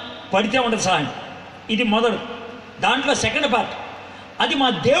సాయం, పడితే ఉండదు సాయం. ఇది మొదలు. దాంట్లో సెకండ్ పార్ట్, అది మా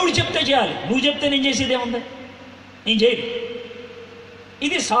దేవుడు చెప్తే చేయాలి. నువ్వు చెప్తే నేను చేసేది ఏముంది? నేను చేయను.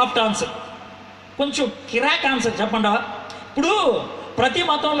 ఇది సాఫ్ట్ ఆన్సర్. కొంచెం కిరాక్ ఆన్సర్ చెప్పండా. ఇప్పుడు ప్రతి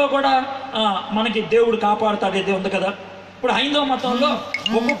మతంలో కూడా మనకి దేవుడు కాపాడుతాడు ఇది ఉంది కదా. ఇప్పుడు హైందవ మతంలో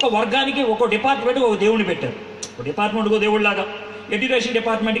ఒక్కొక్క వర్గానికి ఒక్కో డిపార్ట్మెంట్ ఒక దేవుడిని పెట్టారు. ఒక డిపార్ట్మెంట్కి ఒక దేవుడు లాగా. ఎడ్యుకేషన్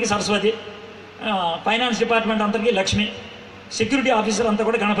డిపార్ట్మెంట్కి Saraswati, finance department అంతకి Lakshmi, security officer అంతా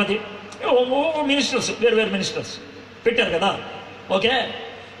కూడా గణపతి, మినిస్టర్స్ వేరు వేరు మినిస్టర్స్ పెట్టారు కదా. ఓకే,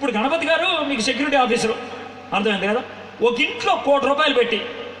 ఇప్పుడు గణపతి గారు మీకు సెక్యూరిటీ ఆఫీసరు, అర్థమైంది కదా. ఒక ఇంట్లో ₹1,00,00,000 పెట్టి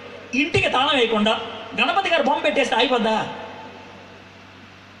ఇంటికి తాళం వేయకుండా గణపతి గారు బొమ్మ పెట్టేస్తే అయిపోద్దా?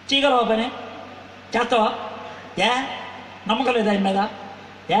 చేయగలవా పని? చేస్తావా? నమ్మకం లేదా ఆయన మీద?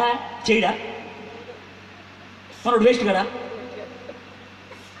 చేయడా? మనోడు వేస్ట్ కదా.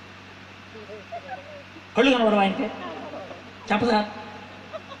 కళ్ళు కనబడవా ఆయనకి? చెప్పదా?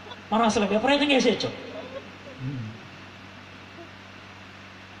 మనం అసలు విపరీతంగా వేసేయచ్చు.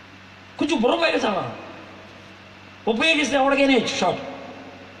 కొంచెం బుర్ర ఉపయోగించావా? ఉపయోగిస్తే ఎవరికైనా ఇచ్చు షార్ట్.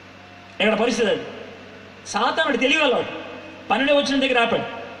 ఇక్కడ పరిస్థితి అది. సాతానుడు తెలియగలవాడు. 12వ వచనం దగ్గర ఆపాడు.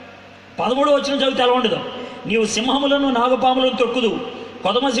 13వ వచనం చదివితే ఎలా ఉండదు. నీవు సింహములను నాగపాములను తొక్కుదు,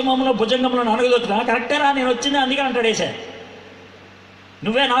 కొదమ సింహములను భుజంగములను అనగదొక్కుతా. కరెక్టేరా, నేను వచ్చింది అందుకే అంటాడు వేసా.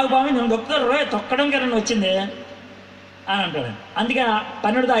 నువ్వే నాగపాము, నేను తొక్కుతారు. తొక్కడం కదా నన్ను వచ్చింది. అని అంటాడు. అందుకే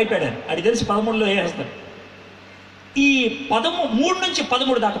 12తో అయిపోయాడు. అది తెలిసి 13లో వేసేస్తాడు. ఈ 3 నుంచి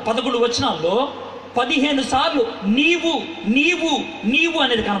 13 దాకా 11 వచనాల్లో 15 సార్లు నీవు నీవు నీవు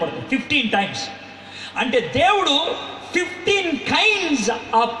అనేది కనబడుతుంది. 15 టైమ్స్. అంటే దేవుడు 15 కైండ్స్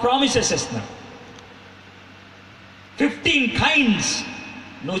ఆఫ్ ప్రామిసెస్ ఇస్తున్నాడు. 15 కైండ్స్.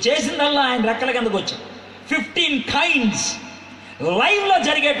 నువ్వు చేసిందల్లా ఆయన రెక్కల కిందకు వచ్చి 15 కైండ్స్ లైవ్లో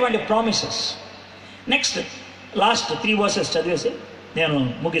జరిగేటువంటి ప్రామిసెస్. నెక్స్ట్ లాస్ట్ 3 వర్సెస్ చదివేసి నేను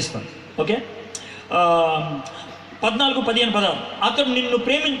ముగిస్తాను. ఓకే, 14, 15, 16. అతడు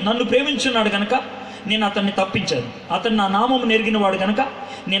నన్ను ప్రేమించున్నాడు కనుక నేను అతన్ని తప్పించాను. అతను నా నామము నెరిగిన వాడు కనుక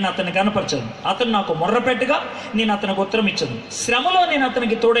నేను అతన్ని కనపరచాను. అతను నాకు మొర్రపెట్టగా నేను అతనికి ఉత్తరం ఇచ్చాను. శ్రమలో నేను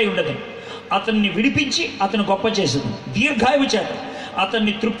అతనికి తోడై ఉండదు. అతన్ని విడిపించి అతను గొప్ప చేసేది. దీర్ఘాయువు చేత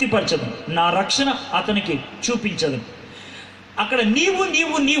అతన్ని తృప్తిపరచదు. నా రక్షణ అతనికి చూపించదు. అక్కడ నీవు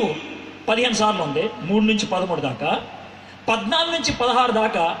నీవు నీవు 15 సార్లు ఉంది. 3 నుంచి 13 దాకా. 14 నుంచి 16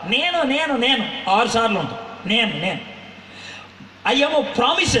 దాకా నేను నేను నేను 6 సార్లు ఉంటుంది. నేను నేను అయ్యేమో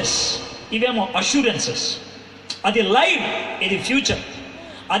ప్రామిసెస్, ఇవేమో అష్యూరెన్సెస్. అది లైవ్, ఇది ఫ్యూచర్.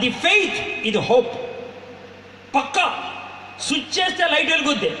 అది ఫెయిత్, ఇది హోప్. పక్కా స్విచ్ చేస్తే లైట్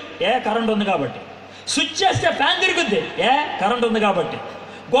వెలుగుద్ది, కరెంట్ ఉంది కాబట్టి. స్విచ్ చేస్తే ఫ్యాన్ తిరుగుద్ది, కరెంట్ ఉంది కాబట్టి.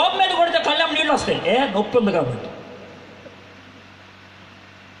 గోపు మీద కొడితే కళ్ళం నీళ్ళు వస్తాయి, నొప్పి ఉంది కాబట్టి.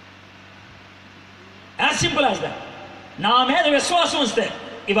 As simple as that. నా మీద విశ్వాసం వస్తే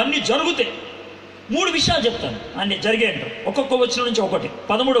ఇవన్నీ జరుగుతాయి. 3 విషయాలు చెప్తాను అన్ని జరిగేంట. ఒక్కొక్క వచనం నుంచి ఒకటి.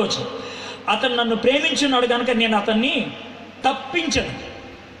 13 వచనం. అతను నన్ను ప్రేమించున్నాడు కనుక నేను అతన్ని తప్పించను.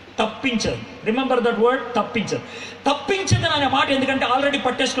 Remember that word, తప్పించదు. తప్పించదు అనే మాట ఎందుకంటే ఆల్రెడీ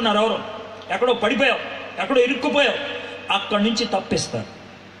పట్టేసుకున్నారు. ఎవరో ఎక్కడో పడిపోయావు, ఎక్కడో ఇరుక్కుపోయావు, అక్కడి నుంచి తప్పిస్తారు.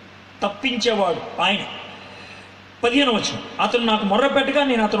 తప్పించేవాడు ఆయన. 15 వచనం. అతను నాకు మొర్రపెట్టగా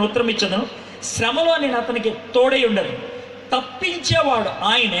నేను అతను ఉత్తరం ఇచ్చదను. శ్రమలో నేను అతనికి తోడై ఉండదు. తప్పించేవాడు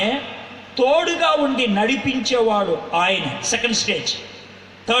ఆయనే, తోడుగా ఉండి నడిపించేవాడు ఆయన. Second stage.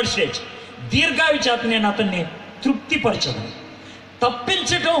 Third stage. దీర్ఘాయు చేత నేను అతన్ని తృప్తిపరచను.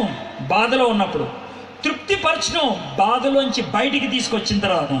 తప్పించటం బాధలో ఉన్నప్పుడు, తృప్తిపరచడం బాధలోంచి బయటికి తీసుకొచ్చిన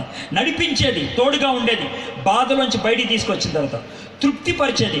తర్వాత, నడిపించేది తోడుగా ఉండేది బాధలోంచి బయటికి తీసుకొచ్చిన తర్వాత,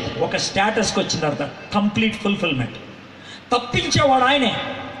 తృప్తిపరిచేది ఒక స్టేటస్కి వచ్చిన తర్వాత కంప్లీట్ ఫుల్ఫిల్మెంట్. తప్పించేవాడు ఆయనే,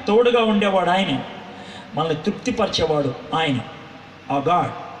 తోడుగా ఉండేవాడు ఆయనే, మనల్ని తృప్తిపరిచేవాడు ఆయన. ఆ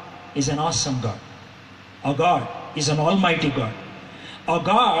God is an awesome God. ఆ God is an almighty God. ఆ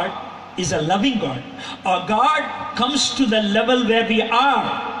God is a loving God. ఆ God comes to the level where we are.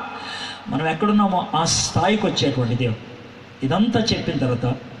 మనం ఎక్కడున్నామో ఆ స్థాయికి వచ్చేటువంటి దేవుడు. ఇదంతా చెప్పిన తర్వాత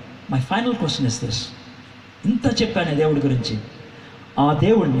my final question is this. ఇంత చెప్పాను దేవుడి గురించి. ఆ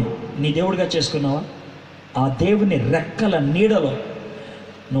దేవుడిని నీ దేవుడిగా చేసుకున్నావా? ఆ దేవుని రెక్కల నీడలో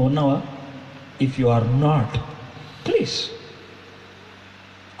నువ్వు ఉన్నావా? If you are not, please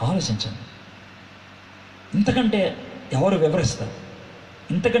ఆలోచించండి. ఇంతకంటే ఎవరు వివరిస్తారు?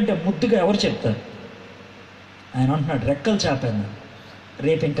 ఇంతకంటే ముద్దుగా ఎవరు చెప్తారు? ఆయన అంటున్నాడు, రెక్కలు చాపాను,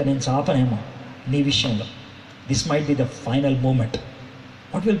 రేపు ఇంకా నేను చాపనేమో నీ విషయంలో. This might be the final moment.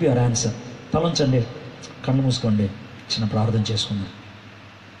 What will be your answer? తలంచండి, కళ్ళు మూసుకోండి, చిన్న ప్రార్థన చేసుకుందాం.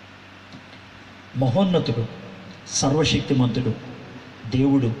 మహోన్నతుడు, సర్వశక్తిమంతుడు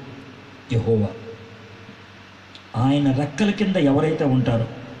దేవుడు యెహోవా. ఆయన రెక్కల కింద ఎవరైతే ఉంటారో,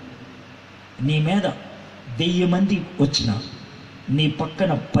 నీ మీద 1000 మంది వచ్చినా, నీ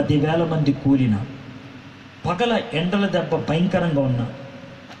పక్కన 10,000 మంది కూలినా, పగల ఎండల దెబ్బ భయంకరంగా ఉన్నా,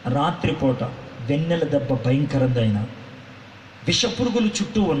 రాత్రిపూట వెన్నెల దెబ్బ భయంకరంగా అయినా, విషపురుగులు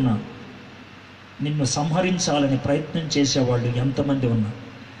చుట్టూ ఉన్నా, నిన్ను సంహరించాలని ప్రయత్నం చేసేవాళ్ళు ఎంతమంది ఉన్నా,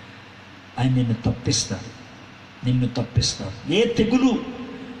 ఆయన నిన్ను తప్పిస్తారు. ఏ తెగులు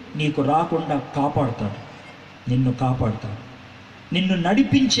నీకు రాకుండా కాపాడుతాడు. నిన్ను కాపాడుతాడు. నిన్ను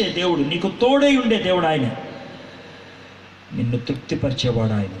నడిపించే దేవుడు, నీకు తోడై ఉండే దేవుడు ఆయన. నిన్ను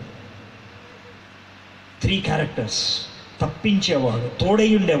తృప్తిపరిచేవాడు ఆయన. 3 క్యారెక్టర్స్: తప్పించేవాడు, తోడై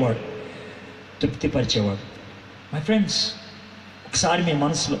ఉండేవాడు, తృప్తిపరిచేవాడు. మై ఫ్రెండ్స్, ఒకసారి మీ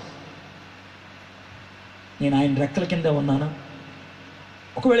మనసులో, నేను ఆయన రెక్కల కింద ఉన్నానా?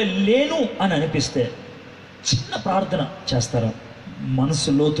 ఒకవేళ లేను అని అనిపిస్తే చిన్న ప్రార్థన చేస్తారా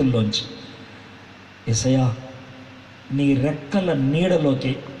మనసు లోతుల్లోంచి? యేసయ్యా, నీ రెక్కల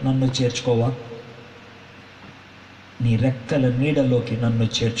నీడలోకి నన్ను చేర్చుకోవా? నీ రెక్కల నీడలోకి నన్ను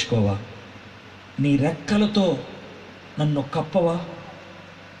చేర్చుకోవా? నీ రెక్కలతో నన్ను కప్పవా?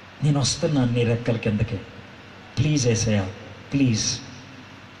 నేను వస్తున్నాను నీ రెక్కల కిందకి. ప్లీజ్ యేసయ్యా, ప్లీజ్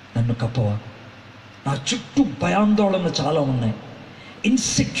నన్ను కప్పవా? నా చుట్టూ భయాందోళన చాలా ఉన్నాయి,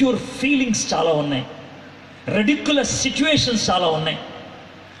 ఇన్సెక్యూర్ ఫీలింగ్స్ చాలా ఉన్నాయి, రెడిక్యులస్ సిచ్యువేషన్స్ చాలా ఉన్నాయి,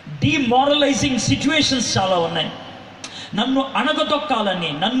 డిమారలైజింగ్ సిచ్యువేషన్స్ చాలా ఉన్నాయి. నన్ను అణగదొక్కాలని,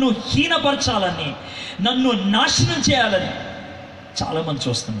 నన్ను హీనపరచాలని, నన్ను నాశనం చేయాలని చాలామంది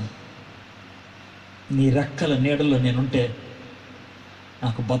చూస్తున్నారు. నీ రెక్కల నీడల్లో నేనుంటే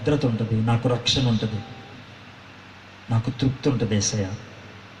నాకు భద్రత ఉంటుంది, నాకు రక్షణ ఉంటుంది, నాకు తృప్తి ఉంటుంది. యేసయ్య,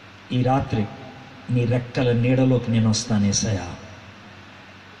 ఈ రాత్రి నీ రెక్కల నీడలోకి నేను వస్తాను. యేసయ్య,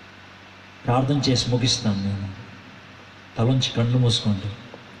 ప్రార్థన చేసి ముగిస్తాను. నేను తలంచి కళ్ళు మూసుకోండి.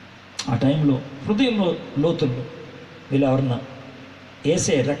 ఆ టైంలో హృదయంలో లోతుల్లో వీళ్ళు ఎవరన్నా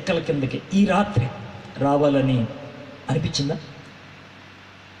యేసయ్య రెక్కల కిందకి ఈ రాత్రి రావాలని అనిపించిందా?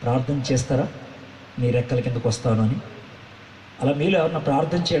 ప్రార్థన చేస్తారా? నీ రెక్కల కిందకు వస్తాను అని. అలా మీరు ఎవరన్నా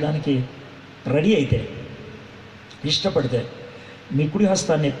ప్రార్థన చేయడానికి రెడీ అయితే, ఇష్టపడితే మీ కుడి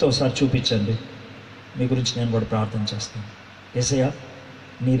హస్తాన్ని ఎత్తి ఒకసారి చూపించండి. మీ గురించి నేను కూడా ప్రార్థన చేస్తాను. యేసయ్య,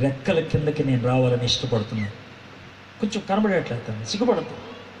 నీ రెక్కల కిందకి నేను రావాలని ఇష్టపడుతున్నాను. కొంచెం కనబడేట్లేదు, సిగ్గుపడద్దు.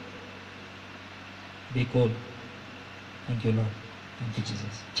 Be cool. Thank you lord, thank you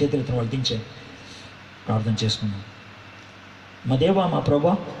Jesus. చేతులెత్తిన వాళ్ళు దించే ప్రార్థన చేసుకున్నాను. మా దేవా, మా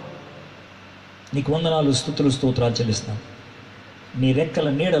ప్రభా, నీకు వందనాలు, స్తుతులు, స్తోత్రాలు చెల్లిస్తాను. నీ రెక్కల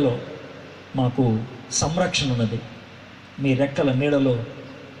నీడలో మాకు సంరక్షణ ఉన్నది. మీ రెక్కల నీడలో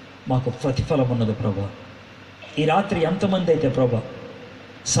మాకు ప్రతిఫలం ఉన్నది ప్రభా. ఈ రాత్రి ఎంతమంది అయితే ప్రభా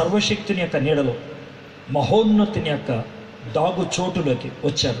సర్వశక్తుని యొక్క నీడలో, మహోన్నతుని యొక్క దాగు చోటులోకి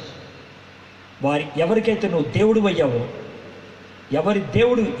వచ్చారు, ఎవరికైతే నువ్వు దేవుడు అయ్యావో, ఎవరి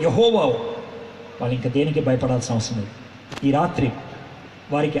దేవుడు యెహోవావో, వాళ్ళు ఇంకా దేనికి భయపడాల్సిన అవసరం లేదు. ఈ రాత్రి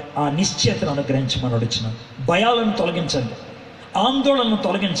వారికి ఆ నిశ్చయతను అనుగ్రహించమని అడుగుతున్నాను. భయాలను తొలగించండి, ఆందోళనను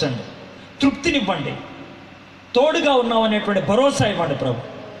తొలగించండి, తృప్తినివ్వండి, తోడుగా ఉన్నామనేటువంటి భరోసా ఇవ్వండి ప్రభు.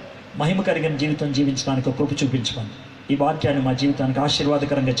 మహిమ కలిగిన జీవితం జీవించడానికి కృప చూపించమని, ఈ వాక్యాన్ని మా జీవితానికి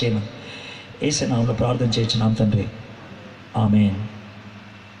ఆశీర్వాదకరంగా చేయమని యేసు నామములో ప్రార్థన చేయించున్నాం తండ్రి, ఆమేన్.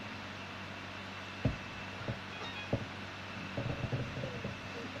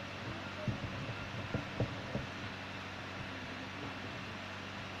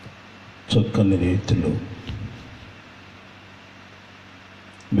 చక్కని రీతిలో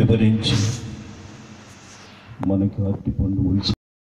వివరించి మనకు అరటి పండు